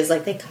cues,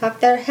 like they cock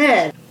their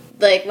head.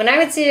 Like when I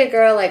would see a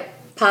girl like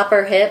pop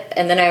her hip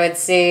and then I would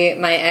see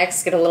my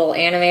ex get a little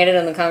animated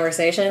in the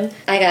conversation,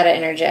 I gotta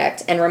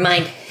interject and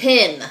remind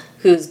him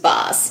who's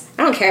boss.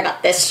 I don't care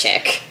about this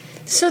chick.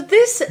 So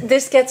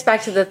this gets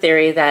back to the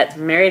theory that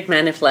married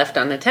men, if left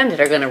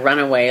unattended, are going to run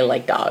away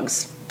like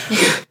dogs.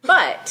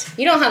 But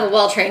You don't have a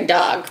well-trained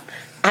dog.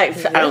 I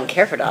don't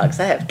care for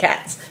dogs. I have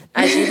cats,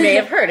 as you may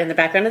have heard in the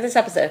background of this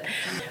episode.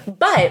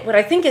 But what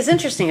I think is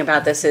interesting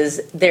about this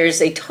is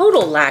there's a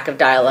total lack of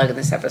dialogue in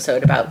this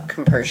episode about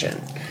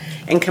compersion.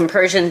 And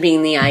compersion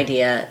being the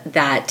idea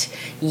that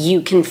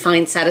you can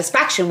find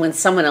satisfaction when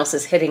someone else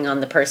is hitting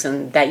on the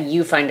person that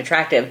you find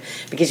attractive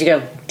because you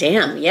go,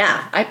 damn,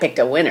 yeah, I picked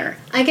a winner.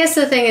 I guess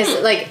the thing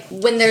is, like,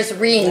 when there's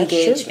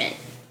re-engagement,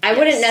 I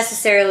wouldn't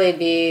necessarily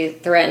be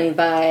threatened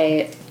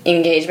by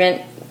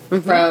engagement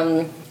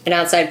from an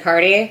outside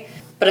party,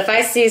 but if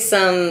I see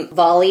some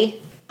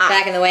volley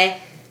back in the way,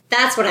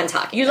 that's what I'm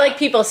talking You like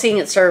people seeing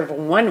it served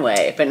one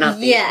way, but not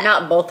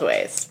not both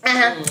ways.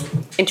 Uh-huh.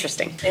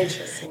 Interesting.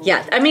 Interesting.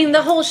 Yeah, I mean,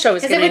 the whole show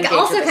is Because going it to would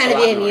also kind of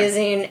be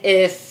amusing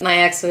if my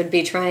ex would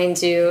be trying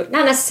to,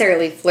 not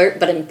necessarily flirt,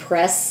 but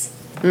impress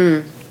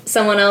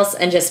someone else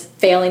and just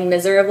failing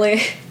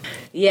miserably.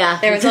 Yeah.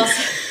 There was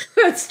also...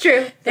 That's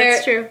true.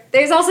 That's true.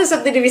 There's also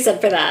something to be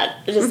said for that.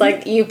 It's just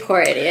like, you poor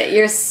idiot.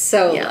 You're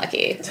so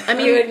lucky. I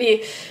mean,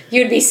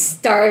 you would be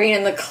starving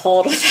in the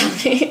cold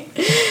without me.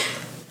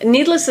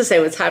 Needless to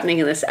say, what's happening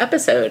in this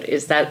episode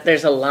is that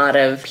there's a lot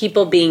of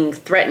people being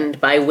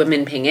threatened by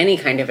women paying any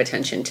kind of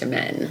attention to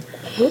men,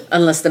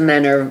 unless the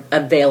men are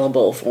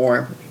available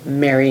for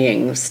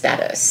marrying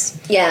status.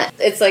 Yeah,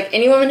 it's like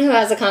any woman who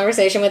has a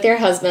conversation with your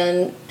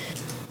husband,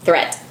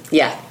 threat.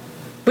 Yeah.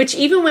 Which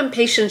even when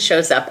Patience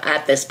shows up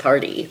at this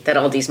party that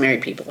all these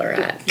married people are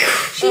at,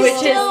 she's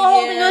still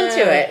holding on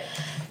to it.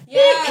 Yeah,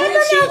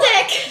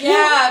 Dick.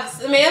 yeah,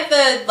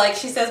 Samantha, like,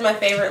 she says my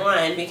favorite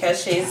line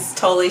because she's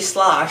totally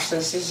sloshed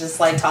and she's just,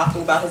 like,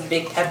 talking about his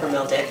big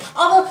peppermill dick.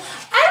 Although,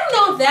 I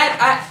don't know if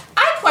that,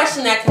 I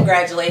question that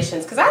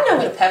congratulations because I know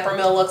what a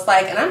peppermill looks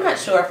like and I'm not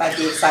sure if I'd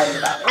be excited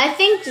about it. I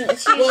think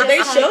Well,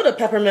 they showed a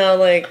peppermill,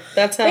 like,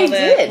 that's how They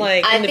that, did.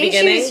 like, I in the think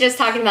beginning. she was just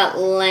talking about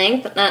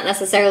length, not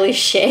necessarily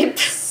shape.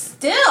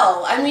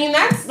 Still, I mean,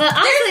 that's, But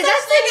honestly, there's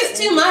such thing as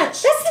too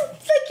much. That's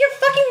like your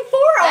fucking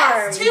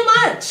forearm. That's too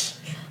much.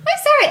 I'm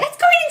sorry, that's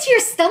going into your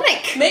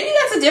stomach. Maybe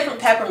that's a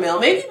different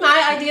peppermill. Maybe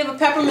my idea of a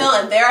peppermill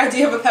and their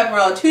idea of a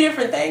peppermill are two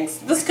different things.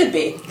 This could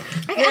be.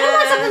 I don't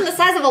want something the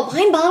size of a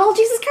wine bottle.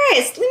 Jesus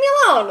Christ, leave me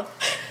alone.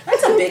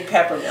 That's a big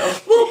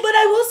peppermill. Well, but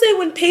I will say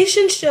when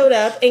Patience showed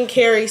up and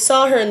Carrie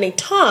saw her and they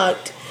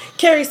talked,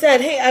 Carrie said,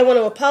 "Hey, I want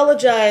to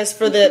apologize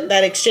for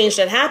that exchange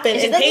that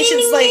happened." And like,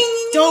 Patience like,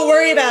 "Don't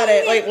worry about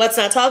it. Like, let's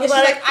not talk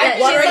about it. I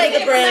Water she's under like,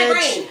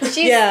 the bridge." She's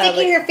Yeah,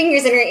 sticking her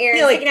fingers in her ear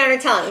and like- sticking out her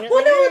tongue.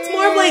 Well, no, it's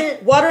more of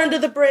like water under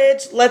the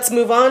bridge. Let's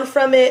move on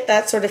from it.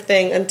 That sort of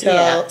thing until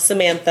Yeah.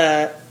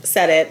 Samantha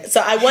said it.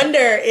 So I wonder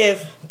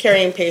if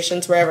Carrie and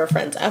Patience were ever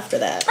friends after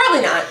that.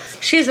 Probably not.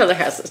 She has other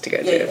houses to go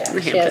to Yeah, in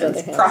the She has Hamptons.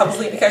 other hands.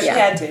 Probably because Yeah. she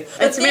had to. And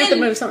But Samantha then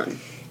moves on.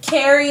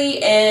 Carrie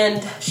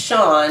and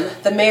Sean,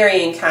 the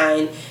marrying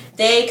kind,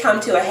 they come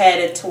to a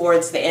head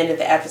towards the end of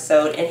the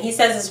episode, and he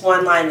says this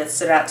one line that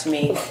stood out to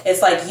me.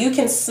 It's like, "You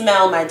can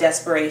smell my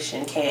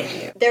desperation, can't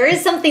you?" There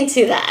is something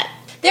to that.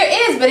 There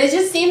is, but it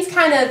just seems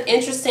kind of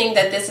interesting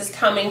that this is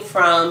coming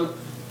from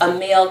a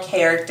male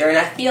character, and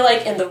I feel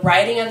like in the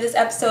writing of this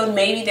episode,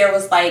 maybe there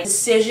was like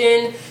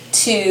decision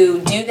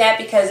to do that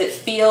because it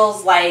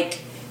feels like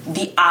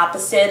the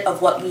opposite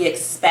of what we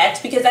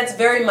expect, because that's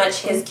very much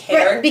his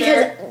character. Right,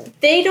 because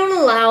they don't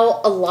allow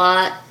a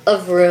lot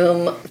of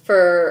room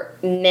for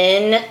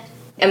men,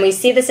 and we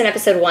see this in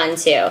episode 1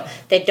 too.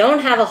 They don't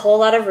have a whole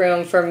lot of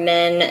room for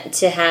men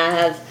to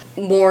have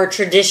more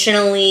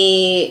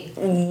traditionally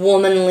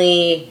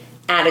womanly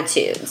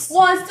attitudes.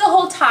 Well, it's the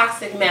whole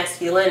toxic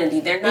masculinity.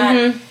 They're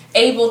not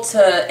able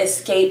to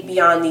escape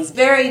beyond these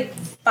very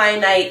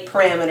finite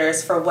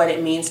parameters for what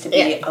it means to be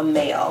Yeah. a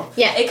male.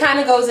 Yeah. It kind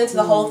of goes into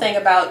the whole thing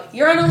about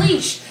you're on a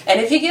leash,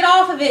 and if you get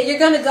off of it, you're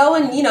going to go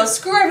and,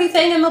 screw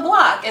everything in the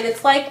block. And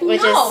it's like,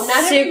 Which no, is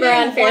not super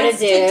everybody unfair to wants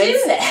to do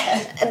dudes.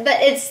 that.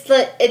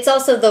 But it's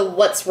also the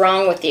what's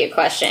wrong with you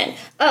question.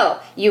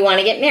 Oh, you want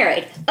to get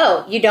married.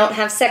 Oh, you don't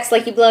have sex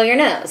like you blow your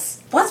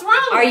nose. What's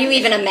wrong? Are with you it?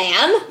 even a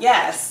man?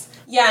 Yes.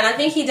 Yeah, and I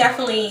think he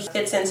definitely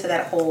fits into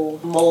that whole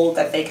mold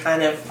that they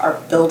kind of are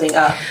building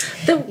up.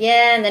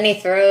 Yeah, and then he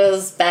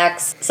throws back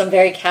some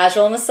very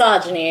casual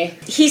misogyny.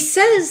 He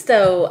says,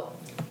 though,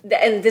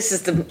 and this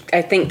is the,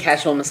 I think,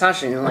 casual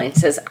misogyny line,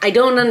 says, I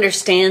don't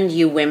understand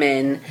you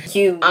women.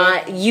 You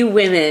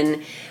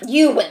women.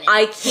 You women.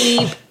 I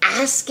keep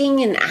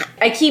asking and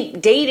I keep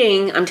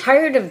dating. I'm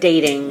tired of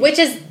dating.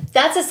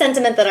 That's a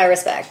sentiment that I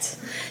respect.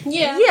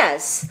 Yeah.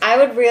 Yes. I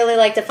would really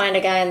like to find a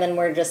guy and then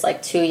we're just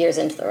like 2 years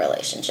into the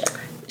relationship.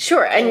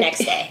 Sure. The And next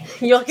day.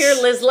 You'll hear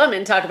Liz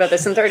Lemon talk about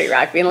this in 30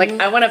 Rock, being like,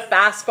 I want to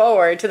fast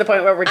forward to the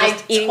point where we're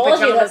just eating told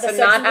you that pajamas the and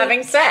Sex not and the-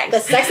 having sex. The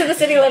Sex of the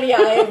City lady I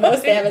am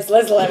most damn is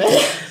Liz Lemon.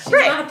 She's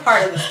not a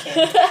part of this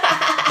camp.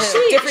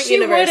 Different She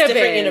universe, would have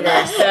different been.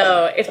 universe.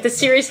 So if the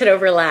series had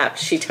overlapped,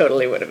 she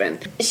totally would have been.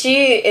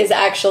 She is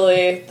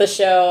actually the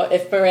show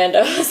if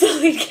Miranda was the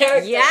lead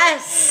character.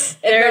 Yes.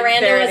 If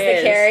Miranda there was it the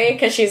is. Carrie,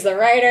 because she's the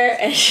writer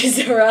and she's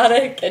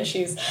erotic and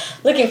she's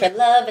looking for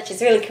love, but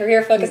she's really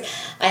career focused.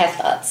 I have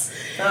thoughts.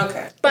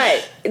 Okay.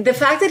 But the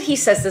fact that he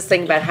says this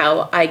thing about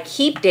how I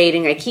keep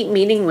dating, I keep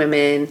meeting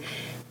women,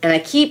 and I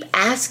keep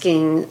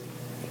asking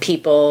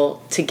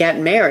people to get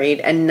married,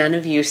 and none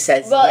of you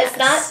says Well,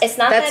 yes. it's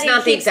not That's that he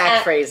not the keeps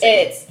exact phrasing.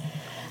 It's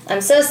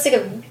I'm so sick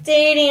of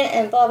dating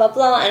and blah blah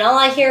blah, and all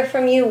I hear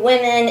from you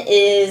women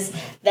is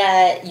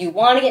that you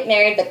want to get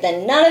married, but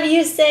then none of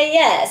you say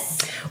yes.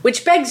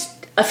 Which begs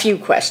a few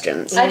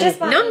questions. I just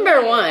want Number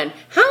to know. one,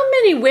 how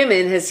many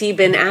women has he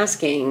been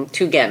asking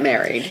to get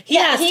married? He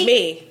asked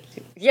me.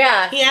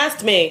 Yeah. He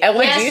asked me. And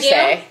what He did you asked you?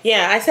 say?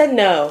 Yeah, I said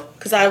no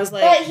because I was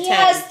like, But he 10.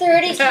 has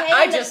 30K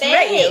I in the just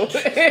bank.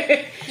 met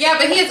you. Yeah,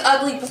 but he has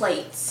ugly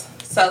plates.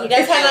 So He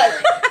does have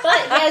a,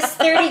 but he has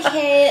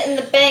 30K in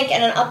the bank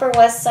and an Upper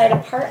West Side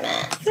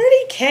apartment.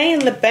 30K in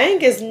the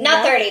bank is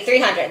Not 30,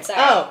 300. Sorry.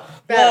 Oh,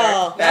 Better,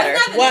 well, better.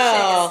 That's not the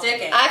Wow. shit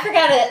sticking. I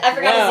forgot it. I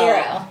forgot Wow. a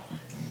zero.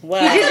 He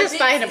well. did just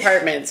buy an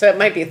apartment, so it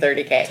might be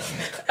 30K.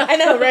 I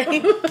know,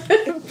 right?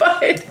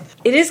 But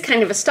it is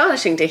kind of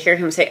astonishing to hear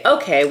him say,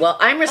 okay, well,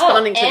 I'm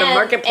responding to the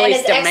marketplace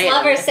and his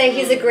ex-lovers demand. say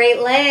he's a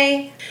great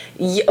lay.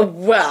 Yeah,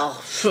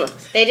 well,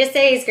 They just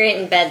say he's great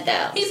in bed,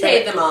 though. He So-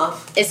 paid them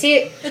off. Is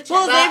he?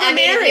 Well, they were I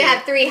mean, if married. you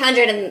have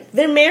 300 and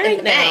They're In married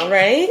the now, bank.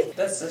 right?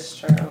 This is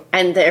true.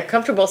 and they're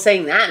comfortable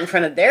saying that in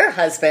front of their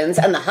husbands,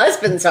 and the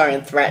husbands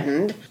aren't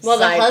threatened. well,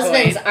 the Side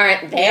husbands point.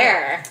 aren't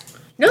there.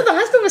 No, the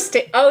husband was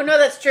oh, no,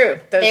 that's true.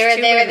 Those They were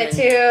two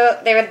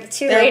the women.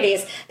 two They're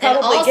ladies, and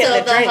probably also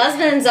getting a the drink.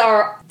 husbands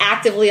are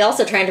actively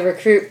also trying to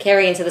recruit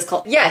Carrie into this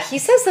cult. Yeah, he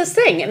says this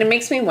thing, and it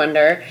makes me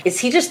wonder, is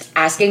he just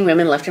asking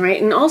women left and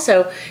right? And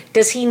also,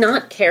 does he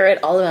not care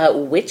at all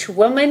about which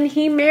woman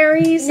he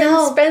marries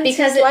and spends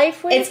because his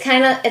life with? it's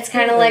kind of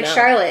really like know.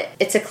 Charlotte.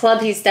 It's a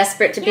club he's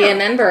desperate to be Yeah. a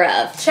member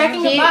of.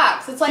 Checking He- a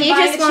box. It's like he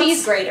buying just a wants-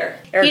 cheese grater.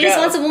 He just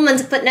Ergo. wants a woman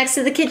to put next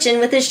to the kitchen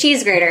with his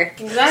cheese grater.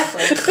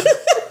 Exactly.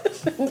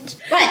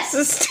 What?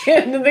 to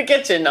stand in the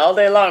kitchen all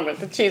day long with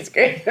the cheese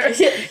grater,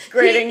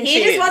 grating he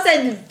cheese. just wants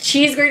a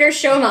cheese grater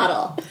show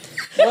model.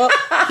 Well,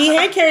 he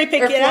had Carrie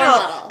pick Or it floor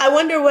out. model. I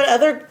wonder what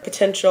other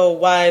potential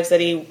wives that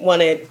he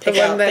wanted pick The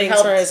one out that things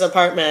helped. for his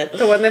apartment.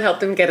 the one that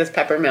helped him get his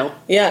pepper mill.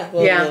 Yeah.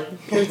 Well, Yeah,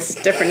 it's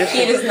different.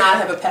 He does not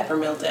have a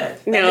peppermill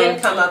dick. No. That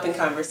didn't come up in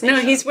conversation.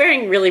 No, he's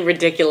wearing really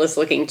ridiculous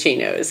looking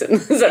chinos in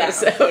this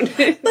episode.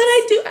 But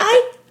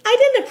I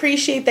didn't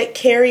appreciate that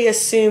Carrie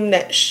assumed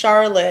that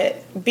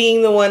Charlotte,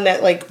 being the one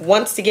that like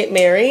wants to get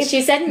married,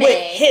 She said would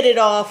May. hit it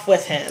off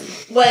with him.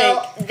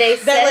 Well, they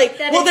said That like,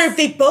 that well, it's-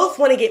 they both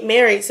want to get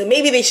married, so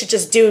maybe they should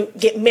just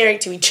get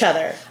married to each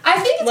other. I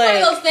think it's one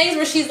Like- of those things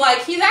where she's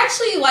like, he's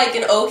actually like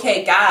an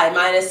okay guy,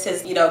 minus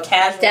his,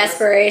 casual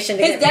desperation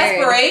to his get married.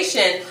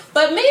 desperation.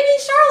 But maybe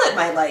Charlotte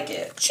might like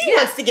it. She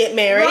wants to get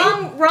married.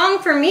 Wrong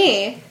for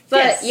me. But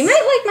Yes. you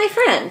might like my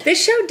friend.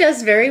 This show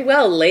does very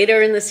well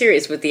later in the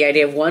series with the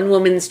idea of one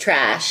woman's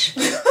trash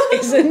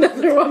is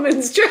another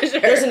woman's treasure.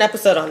 There's an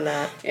episode on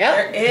that.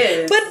 There yeah.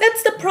 is. But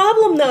that's the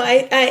problem, though.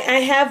 I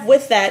have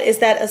with that is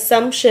that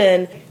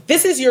assumption.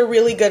 This is your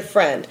really good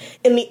friend,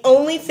 and the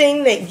only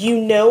thing that you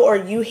know or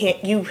you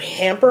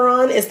hamper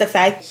on is the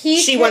fact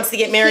she wants to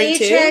get married He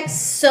too. checks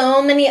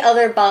so many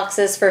other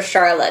boxes for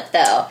Charlotte,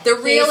 though. The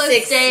real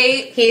He's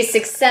estate. He's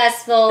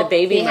successful. The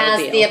baby He has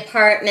mobile. the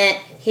apartment.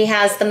 He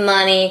has the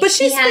money. But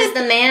he has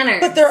the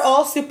manners. But they're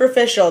all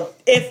superficial.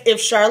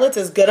 If Charlotte's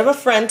as good of a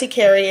friend to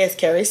Carrie as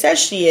Carrie says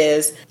she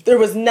is, there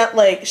was not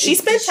like she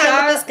spent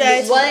time with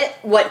this guy.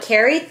 What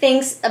Carrie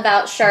thinks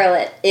about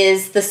Charlotte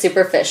is the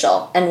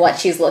superficial and what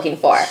she's looking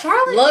for.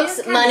 Charlotte looks,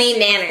 is kinda money,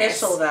 manners.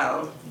 superficial,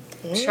 though.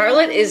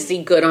 Charlotte is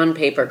the good on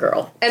paper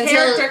girl.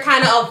 Character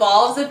kind of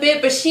evolves a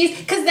bit, but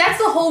because that's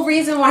the whole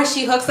reason why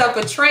she hooks up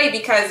with Trey,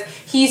 because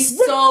he's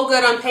so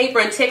good on paper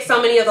and ticks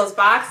so many of those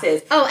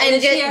boxes. Oh, and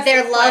then she has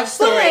their to love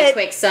story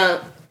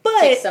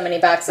But- ticks so many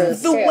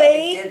boxes. The too. It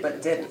way did, but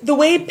it didn't. the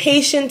way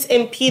Patience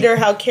and Peter,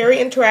 how Carrie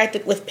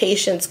interacted with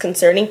Patience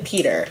concerning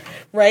Peter,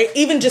 right?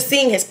 Even just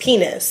seeing his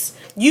penis.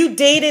 You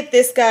dated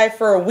this guy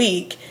for a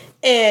week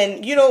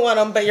and you don't want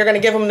him, but you're going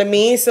to give him to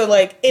me. So,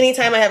 like,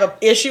 anytime I have an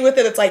issue with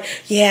it, it's like,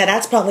 yeah,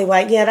 that's probably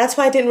why. Yeah, that's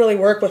why it didn't really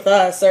work with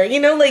us. Or,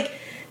 like,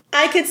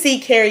 I could see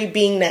Carrie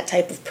being that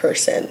type of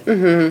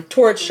person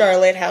towards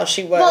Charlotte, how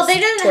she was Well, they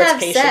didn't towards have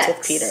Patience sex.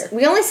 with Peter.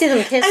 We only see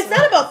them kiss. It's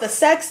not about the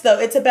sex, though.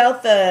 It's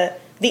about the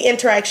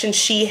interaction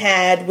she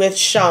had with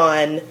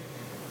Sean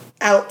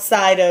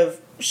outside of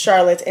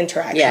Charlotte's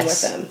interaction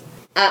Yes. with him.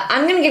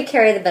 I'm going to give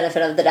Carrie the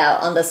benefit of the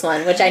doubt on this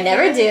one, which I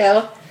never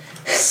do.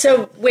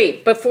 So,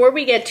 wait, before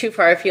we get too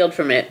far afield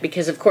from it,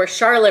 because of course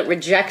Charlotte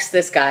rejects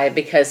this guy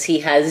because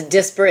he has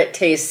disparate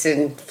tastes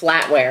in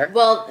flatware.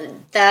 Well,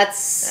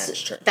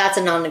 That's true. that's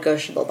a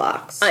non-negotiable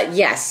box.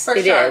 Yes, For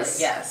it Charlotte, is.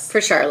 yes. For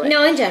Charlotte.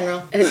 No, in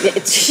general.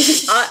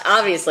 It's,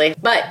 obviously.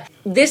 But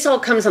this all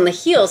comes on the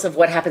heels of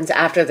what happens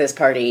after this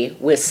party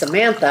with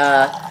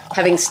Samantha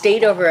having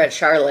stayed over at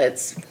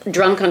Charlotte's,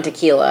 drunk on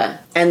tequila,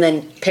 and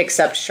then picks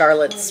up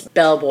Charlotte's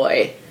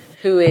bellboy,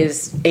 who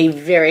is a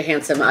very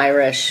handsome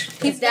Irish.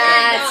 He's very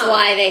That's young.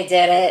 why they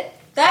did it.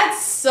 That's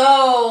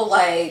so,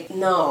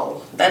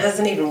 no, that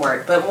doesn't even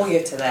work, but we'll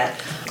get to that.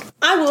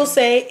 I will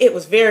say it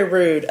was very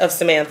rude of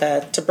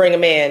Samantha to bring a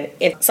man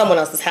in someone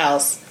else's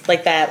house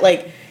like that.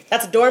 Like,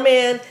 that's a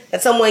doorman.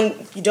 That's someone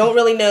you don't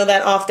really know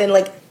that often.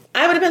 Like,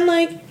 I would have been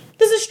like,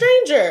 this is a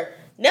stranger.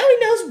 Now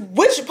he knows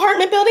which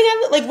apartment building I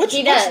live, like which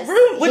does.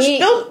 room, which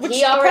He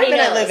already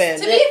apartment I knows. live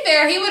To in. be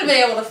fair, he would have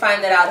been able to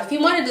find that out. If he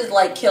wanted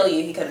to, kill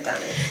you, he could have done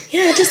it.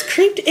 Yeah, it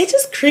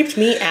just creeped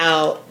me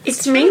out.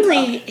 It's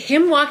mainly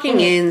him walking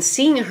in,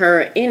 seeing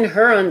her in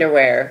her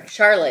underwear,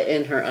 Charlotte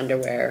in her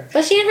underwear.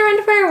 Was she in her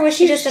underwear or was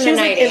she just in a was,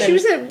 like, nightie? in a- She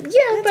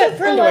was but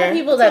for a lot underwear. of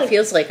people that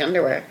feels like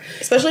underwear.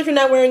 Especially if you're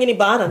not wearing any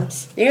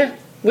bottoms. Yeah.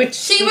 Which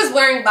She was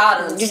wearing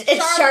bottoms. It's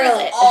Charlotte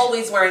Charlotte. is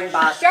always wearing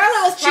bottoms.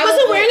 Charlotte was She wasn't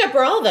probably- wearing a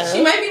bra though.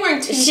 She might be wearing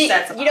two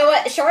sets of You know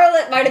what?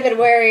 Charlotte might have been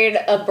wearing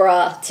a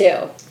bra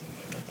too.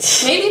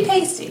 Maybe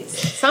pasties.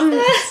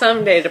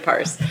 someday to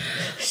parse.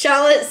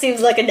 Charlotte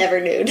seems like a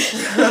never nude.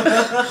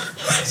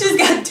 She's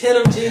got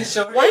denim jean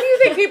shorts. Why do you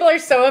think people are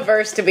so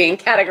averse to being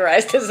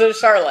categorized as a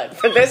Charlotte?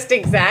 For this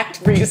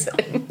exact reason.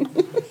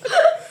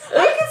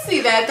 I can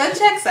see that. That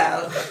checks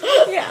out.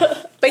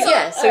 Yeah. But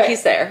so alright.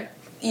 he's there.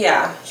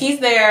 Yeah, he's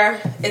there.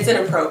 It's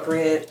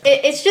inappropriate.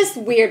 It's just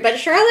weird, but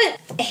Charlotte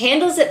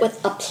handles it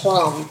with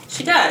aplomb.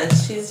 She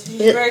does. She's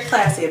very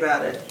classy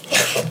about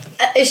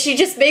it. She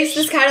just makes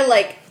this kind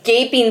of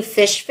gaping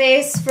fish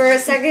face for a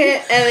second,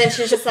 and then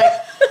she's just like,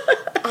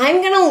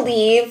 I'm gonna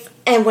leave,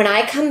 and when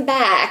I come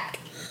back,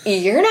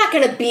 you're not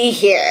gonna be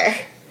here.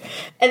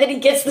 And then he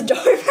gets the door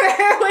for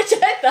her, which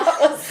I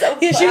thought was so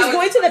Yeah, she fun. was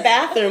going to the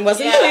bathroom,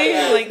 wasn't Yeah, she?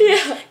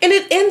 yeah. And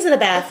it ends in a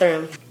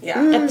bathroom.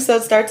 Yeah.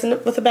 Episode starts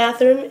with a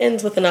bathroom,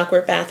 ends with an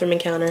awkward bathroom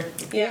encounter.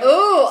 Yeah.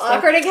 Ooh,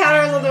 awkward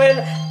encounters on the way to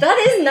the...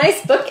 That is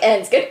nice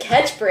bookends. Good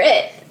catch,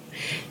 Britt.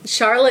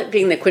 Charlotte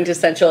being the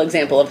quintessential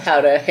example of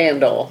how to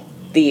handle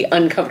the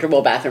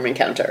uncomfortable bathroom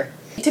encounter.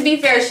 To be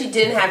fair, she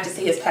didn't have to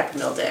see his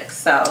peppermill dick,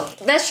 so.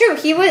 That's true.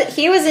 He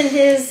was in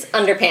his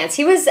underpants.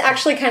 He was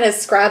actually kind of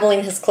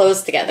scrabbling his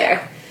clothes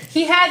together.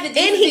 He had the And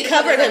decency he to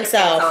covered put his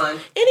himself. underpants on.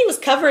 And he was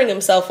covering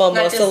himself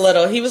almost just- a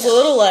little. He was a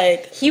little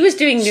like, He was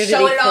doing nudity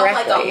Showing it off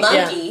correctly. like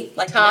a monkey.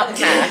 Like Top the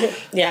other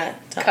half, yeah.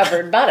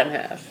 covered bottom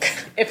half.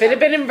 If it had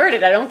been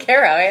inverted, I don't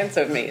care how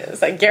handsome he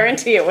is. I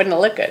guarantee it wouldn't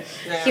have looked good.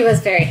 Yeah. He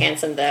was very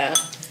handsome, though.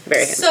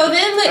 Very handsome. So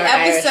then the Or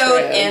Irish episode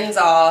road. ends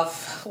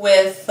off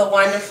with the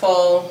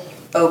wonderful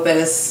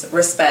opus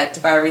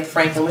Respect by Aretha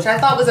Franklin, which I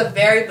thought was a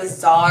very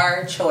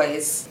bizarre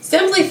choice.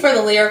 Simply for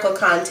the lyrical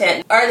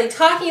content. Are they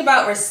talking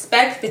about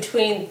respect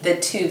between the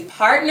two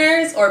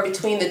partners or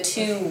between the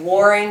two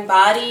warring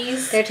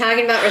bodies? They're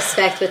talking about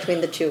respect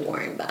between the two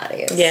warring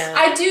bodies. Yeah.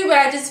 I do, but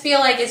I just feel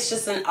like it's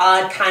just an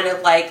odd kind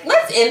of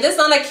let's end this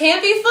on a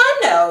campy fun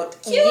note.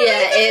 Cue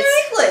Yeah, Aretha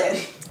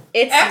Franklin.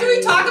 It's After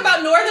we talk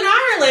about Northern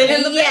Ireland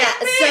and the Yeah,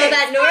 big so thing,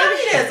 that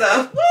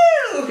communism.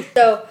 Woo!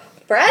 So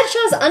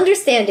Bradshaw's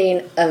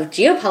understanding of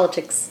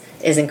geopolitics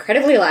is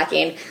incredibly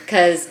lacking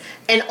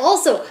and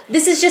also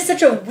this is just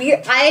such a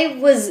weird. I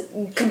was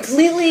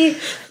completely,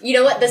 you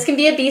know what? This can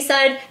be a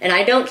B-side, and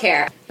I don't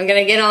care. I'm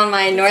gonna get on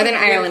my Northern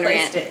Ireland Place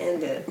rant. to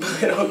end it,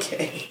 but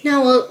okay.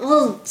 No,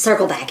 we'll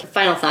circle back.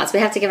 Final thoughts. We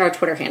have to give our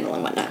Twitter handle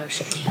and whatnot. Oh,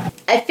 shit.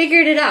 I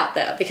figured it out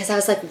though because I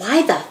was like,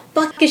 why the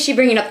fuck is she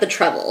bringing up the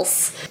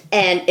Troubles?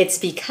 And it's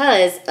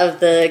because of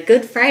the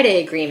Good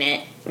Friday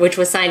Agreement, which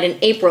was signed in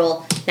April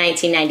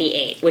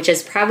 1998, which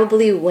is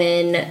probably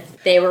when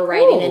they were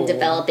writing and Ooh.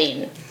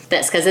 developing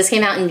this, because this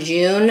came out in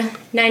June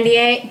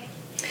 98.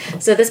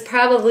 So this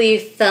probably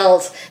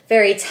felt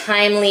very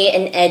timely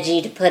and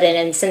edgy to put in,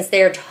 and since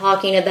they're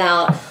talking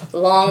about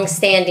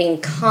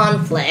long-standing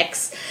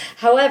conflicts.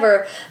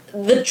 However,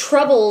 the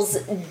Troubles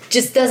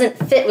just doesn't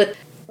fit with,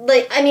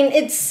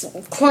 it's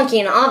clunky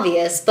and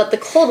obvious, but the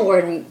Cold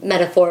War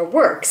metaphor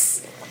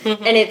works.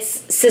 Mm-hmm. And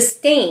it's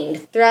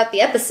sustained throughout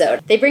the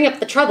episode. They bring up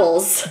the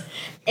Troubles,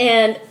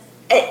 and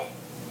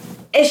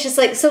it's just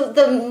like, so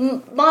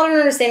the modern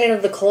understanding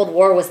of the Cold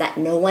War was that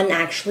no one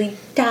actually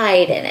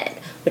died in it,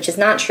 which is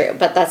not true,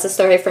 but that's a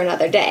story for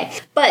another day.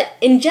 But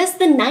in just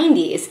the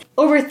 90s,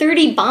 over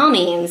 30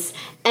 bombings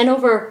and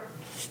over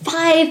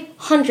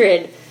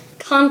 500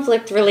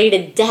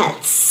 conflict-related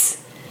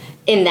deaths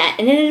in that,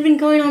 and it had been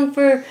going on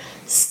for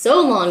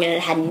so long, and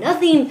it had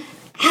nothing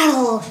at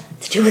all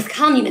to do with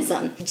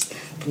communism.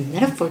 The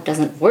metaphor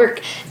doesn't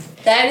work.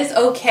 That is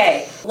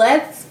okay.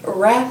 Let's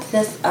wrap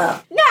this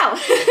up. No!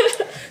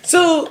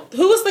 So,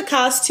 who was the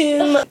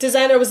costume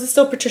designer? Was it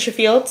still Patricia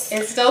Fields?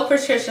 It's still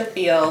Patricia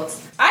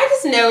Fields. I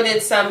just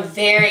noted some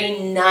very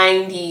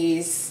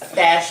 90s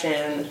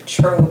fashion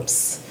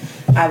tropes,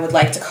 I would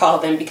like to call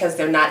them, because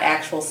they're not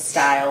actual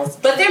styles.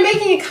 But they're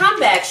making a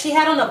comeback. She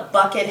had on a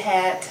bucket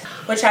hat,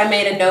 which I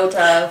made a note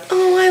of.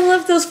 Oh, I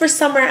love those for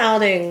summer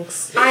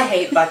outings. I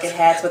hate bucket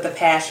hats with a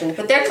passion,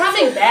 but they're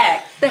coming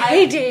back. The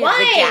heyday of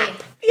the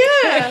Gap.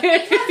 Yeah.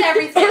 Because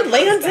everything. Or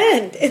Land's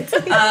End. It's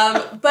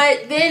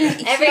But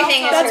then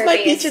Everything is that's my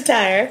Herbies. beach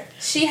attire.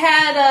 she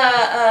had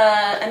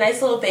a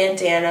nice little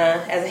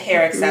bandana as a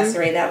hair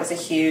accessory. That was a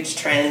huge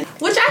trend,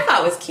 which I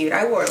thought was cute.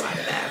 I wore a lot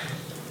of that.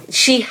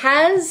 She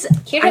has...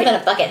 Cuter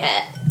than a bucket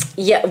hat.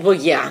 Yeah, well,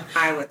 yeah.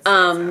 I would say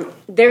so.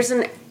 There's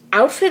an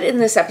outfit in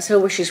this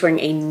episode where she's wearing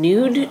a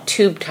nude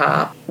tube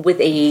top with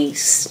a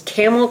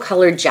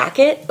camel-colored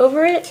jacket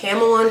over it.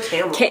 Camel on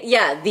camel.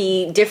 Yeah,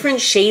 the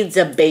different shades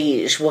of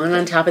beige, one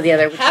on top of the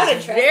other. Which How to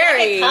is dress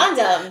very like a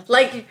condom.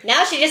 like.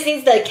 Now she just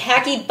needs the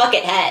khaki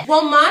bucket hat.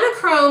 Well,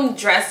 monochrome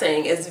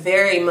dressing is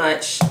very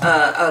much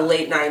a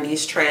late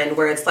 90s trend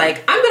where it's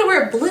like, I'm going to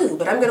wear it blue,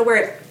 but I'm going to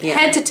wear it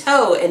head to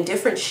toe in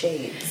different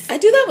shades. I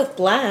do that with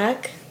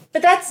black.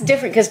 But that's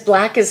different because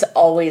black is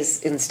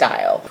always in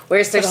style.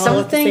 Whereas there's All at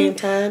the something same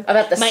time.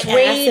 about the My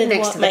suede acid,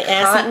 next to my the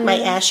cotton. my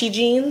ashy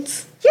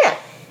jeans. Yeah.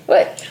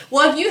 What?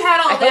 Well, if you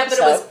had all I that, hope but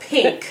so. it was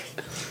pink,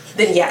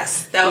 then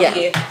yes, that would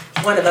be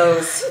one of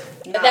those.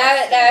 But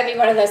that would be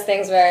one of those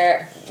things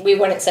where we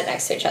wouldn't sit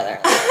next to each other.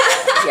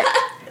 Yeah.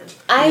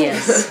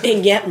 Yes.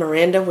 And yet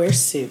Miranda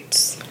wears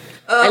suits.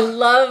 I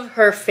love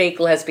her fake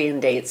lesbian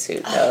date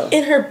suit though.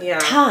 In her Yeah.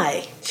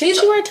 tie. She's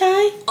Did she wear a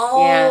tie?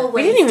 Yeah.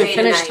 We didn't even day to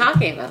finish night.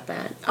 talking about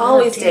that.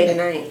 Always damn day to it.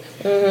 night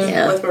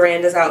Yeah. with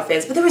Miranda's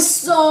outfits, but there was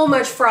so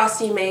much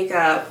frosty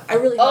makeup. I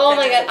really. Hope Oh that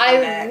my doesn't god, come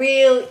I back.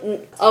 really.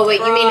 Oh wait,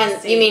 you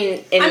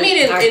mean in I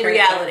mean our in current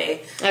reality,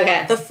 time.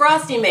 Okay. the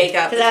frosty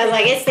makeup. Because I was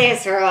like, it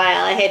stays for a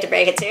while. I hate to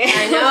break it to you.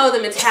 I know,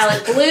 the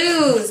metallic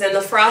blues and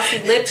the frosty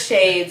lip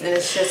shades, and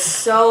it's just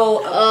so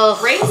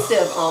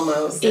abrasive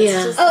almost. It's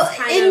Yeah. just Oh,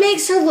 kind it of,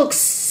 makes her look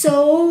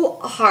so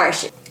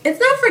harsh. it's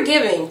not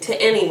forgiving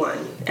to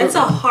anyone. It's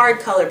a hard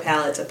color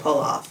palette to pull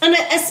off. And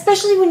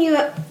especially when you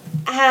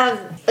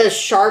have a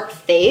sharp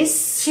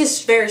face. She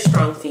has very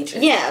strong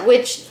features. Yeah,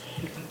 which.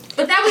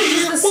 But that was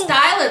just the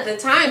style at the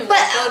time.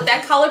 But-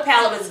 That color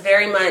palette was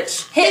very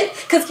much hit,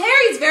 because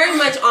Carrie's very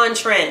much on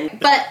trend.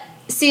 But,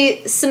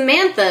 see,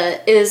 Samantha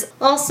is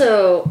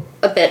also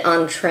a bit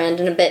on trend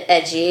and a bit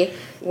edgy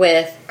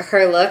with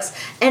her looks.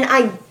 And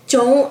I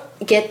don't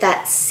get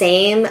that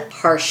same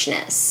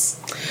harshness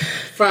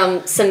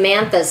from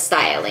Samantha's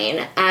styling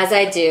as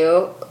I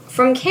do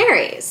from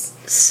Carrie's.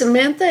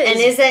 Samantha And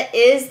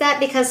is that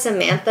because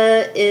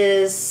Samantha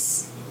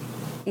is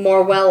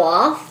more well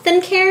off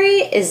than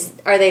Carrie?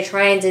 Are they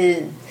trying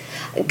to?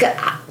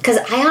 Because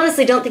I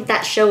honestly don't think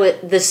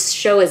this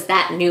show is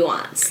that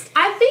nuanced.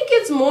 I think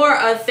it's more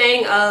a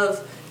thing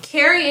of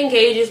Carrie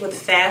engages with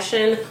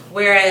fashion,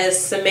 whereas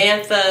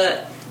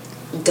Samantha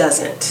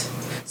doesn't.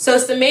 So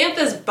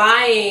Samantha's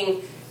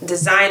buying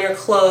designer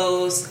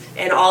clothes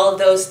and all of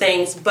those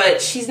things,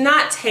 but she's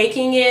not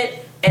taking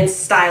it and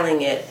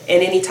styling it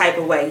in any type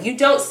of way. You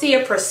don't see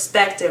a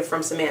perspective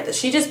from Samantha.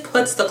 She just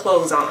puts the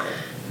clothes on.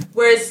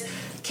 Whereas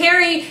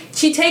Carrie,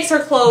 she takes her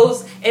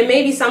clothes, and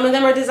maybe some of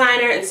them are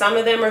designer and some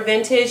of them are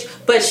vintage,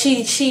 but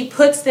she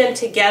puts them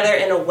together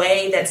in a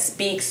way that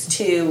speaks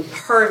to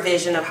her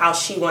vision of how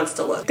she wants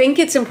to look. I think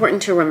it's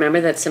important to remember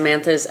that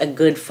Samantha's a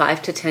good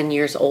 5 to 10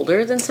 years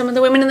older than some of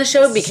the women in the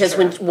show, because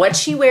what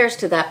she wears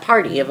to that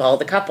party of all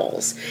the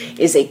couples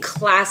is a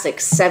classic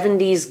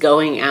 70s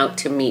going out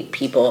to meet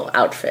people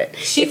outfit.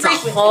 It's a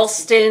frequently-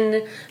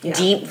 Halston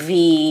deep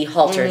V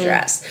halter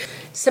dress.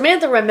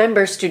 Samantha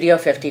remembers Studio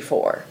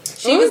 54.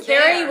 She was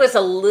Carrie there. was a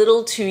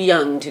little too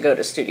young to go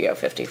to Studio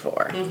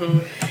 54.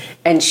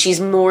 And she's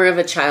more of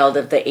a child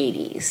of the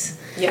 80s.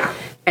 Yeah.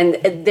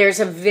 And there's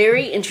a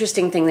very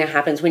interesting thing that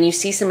happens when you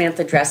see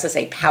Samantha dress as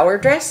a power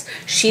dress.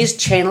 She's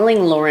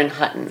channeling Lauren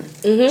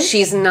Hutton.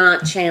 She's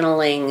not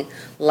channeling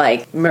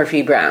like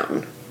Murphy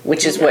Brown.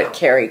 which is what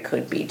Carrie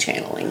could be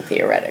channeling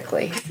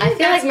theoretically. I feel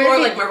That's like more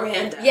Murphy. like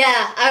Miranda.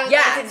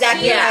 That's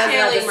exactly She's what I was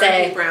about to channeling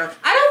say. Murphy Brown.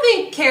 I don't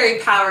think Carrie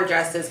power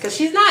dresses because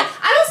she's not.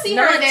 I don't see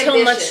her Not as until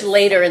ambitious. much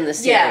later in the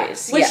Yeah,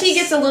 series. when yes. she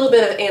gets a little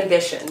bit of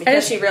ambition because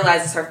And- she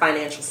realizes her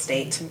financial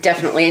state.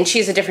 Definitely, and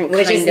she's a different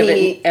Which is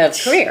kind of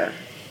career.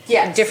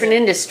 Yeah, Different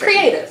industry.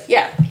 creative.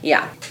 Yeah,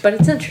 Yeah, but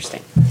it's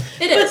interesting.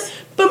 it is.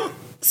 But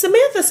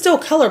Samantha still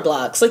color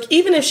blocks. Like,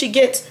 even if she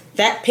gets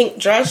that pink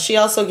dress, she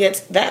also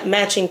gets that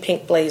matching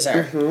pink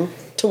blazer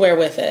to wear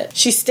with it.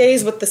 She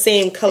stays with the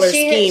same color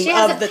scheme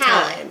has of a the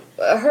palette.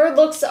 time. Her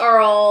looks are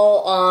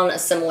all on a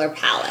similar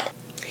palette.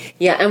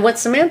 Yeah, and what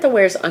Samantha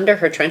wears under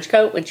her trench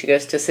coat when she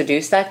goes to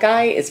seduce that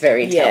guy is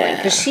very telling. Yeah.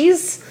 Because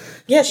she's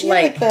Yeah, she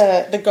Like,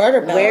 had the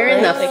garter belt.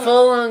 wearing right? the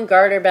full-on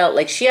garter belt.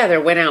 Like, she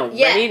either went out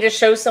Yeah. ready to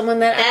show someone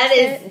that That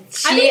outfit.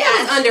 is, I think that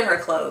was under her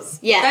clothes.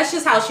 Yeah. that's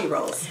just how she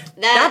rolls.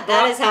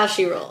 that is how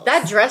she rolls.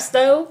 That dress,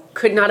 though,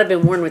 could not have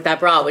been worn with that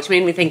bra, which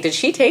made me think, did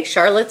she take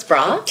Charlotte's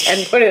bra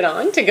and put it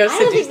on to go I don't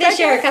seduce think they that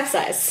share a guy? cup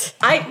size.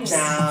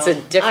 It's a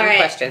different All right.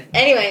 question.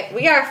 Anyway,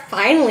 we are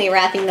finally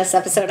wrapping this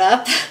episode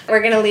up.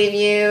 We're going to leave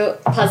you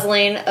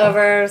puzzling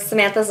over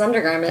Samantha's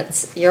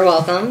undergarments. You're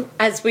welcome.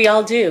 As we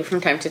all do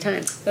from time to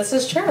time. This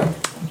is true.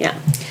 Yeah.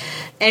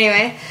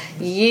 Anyway,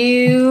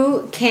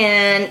 you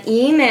can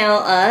email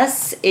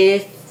us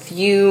if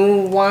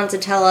you want to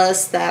tell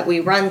us that we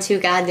run too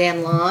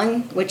goddamn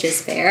long, which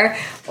is fair,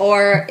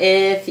 or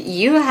if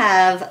you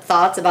have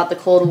thoughts about the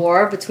Cold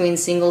War between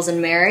singles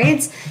and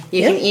marrieds,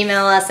 you can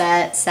email us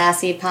at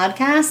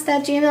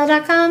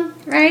sassypodcast@gmail.com,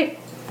 right?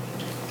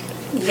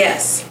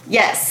 Yes.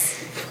 Yes.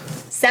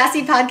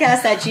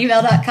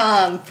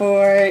 Sassypodcast@gmail.com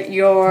for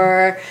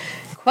your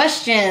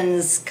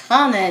questions,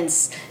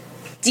 comments,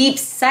 deep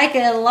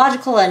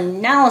psychological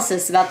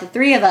analysis about the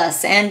three of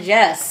us and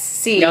Jess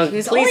C, No,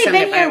 who's please only send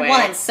been it my here way.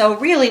 once, so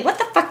really, what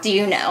the fuck do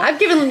you know? I've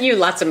given you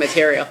lots of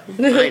material.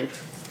 Fine.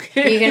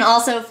 You can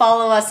also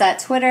follow us at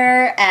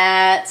Twitter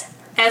at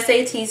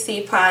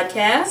SATC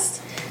podcast.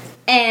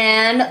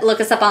 and look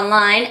us up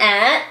online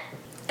at.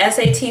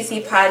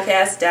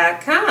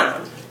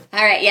 SATCpodcast.com.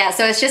 Alright, yeah,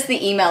 so it's just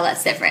the email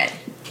that's different.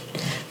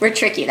 We're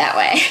tricky that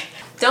way.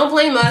 Don't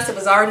blame us, it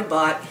was already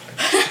bought.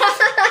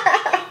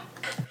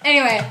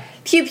 Anyway,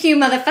 pew pew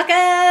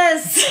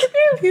motherfuckers!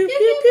 Pew, pew,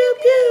 pew,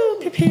 pew,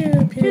 pew,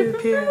 pew, pew,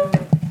 pew. I hope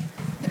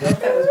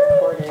that was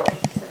recorded.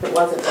 If it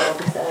wasn't, what will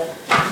be said.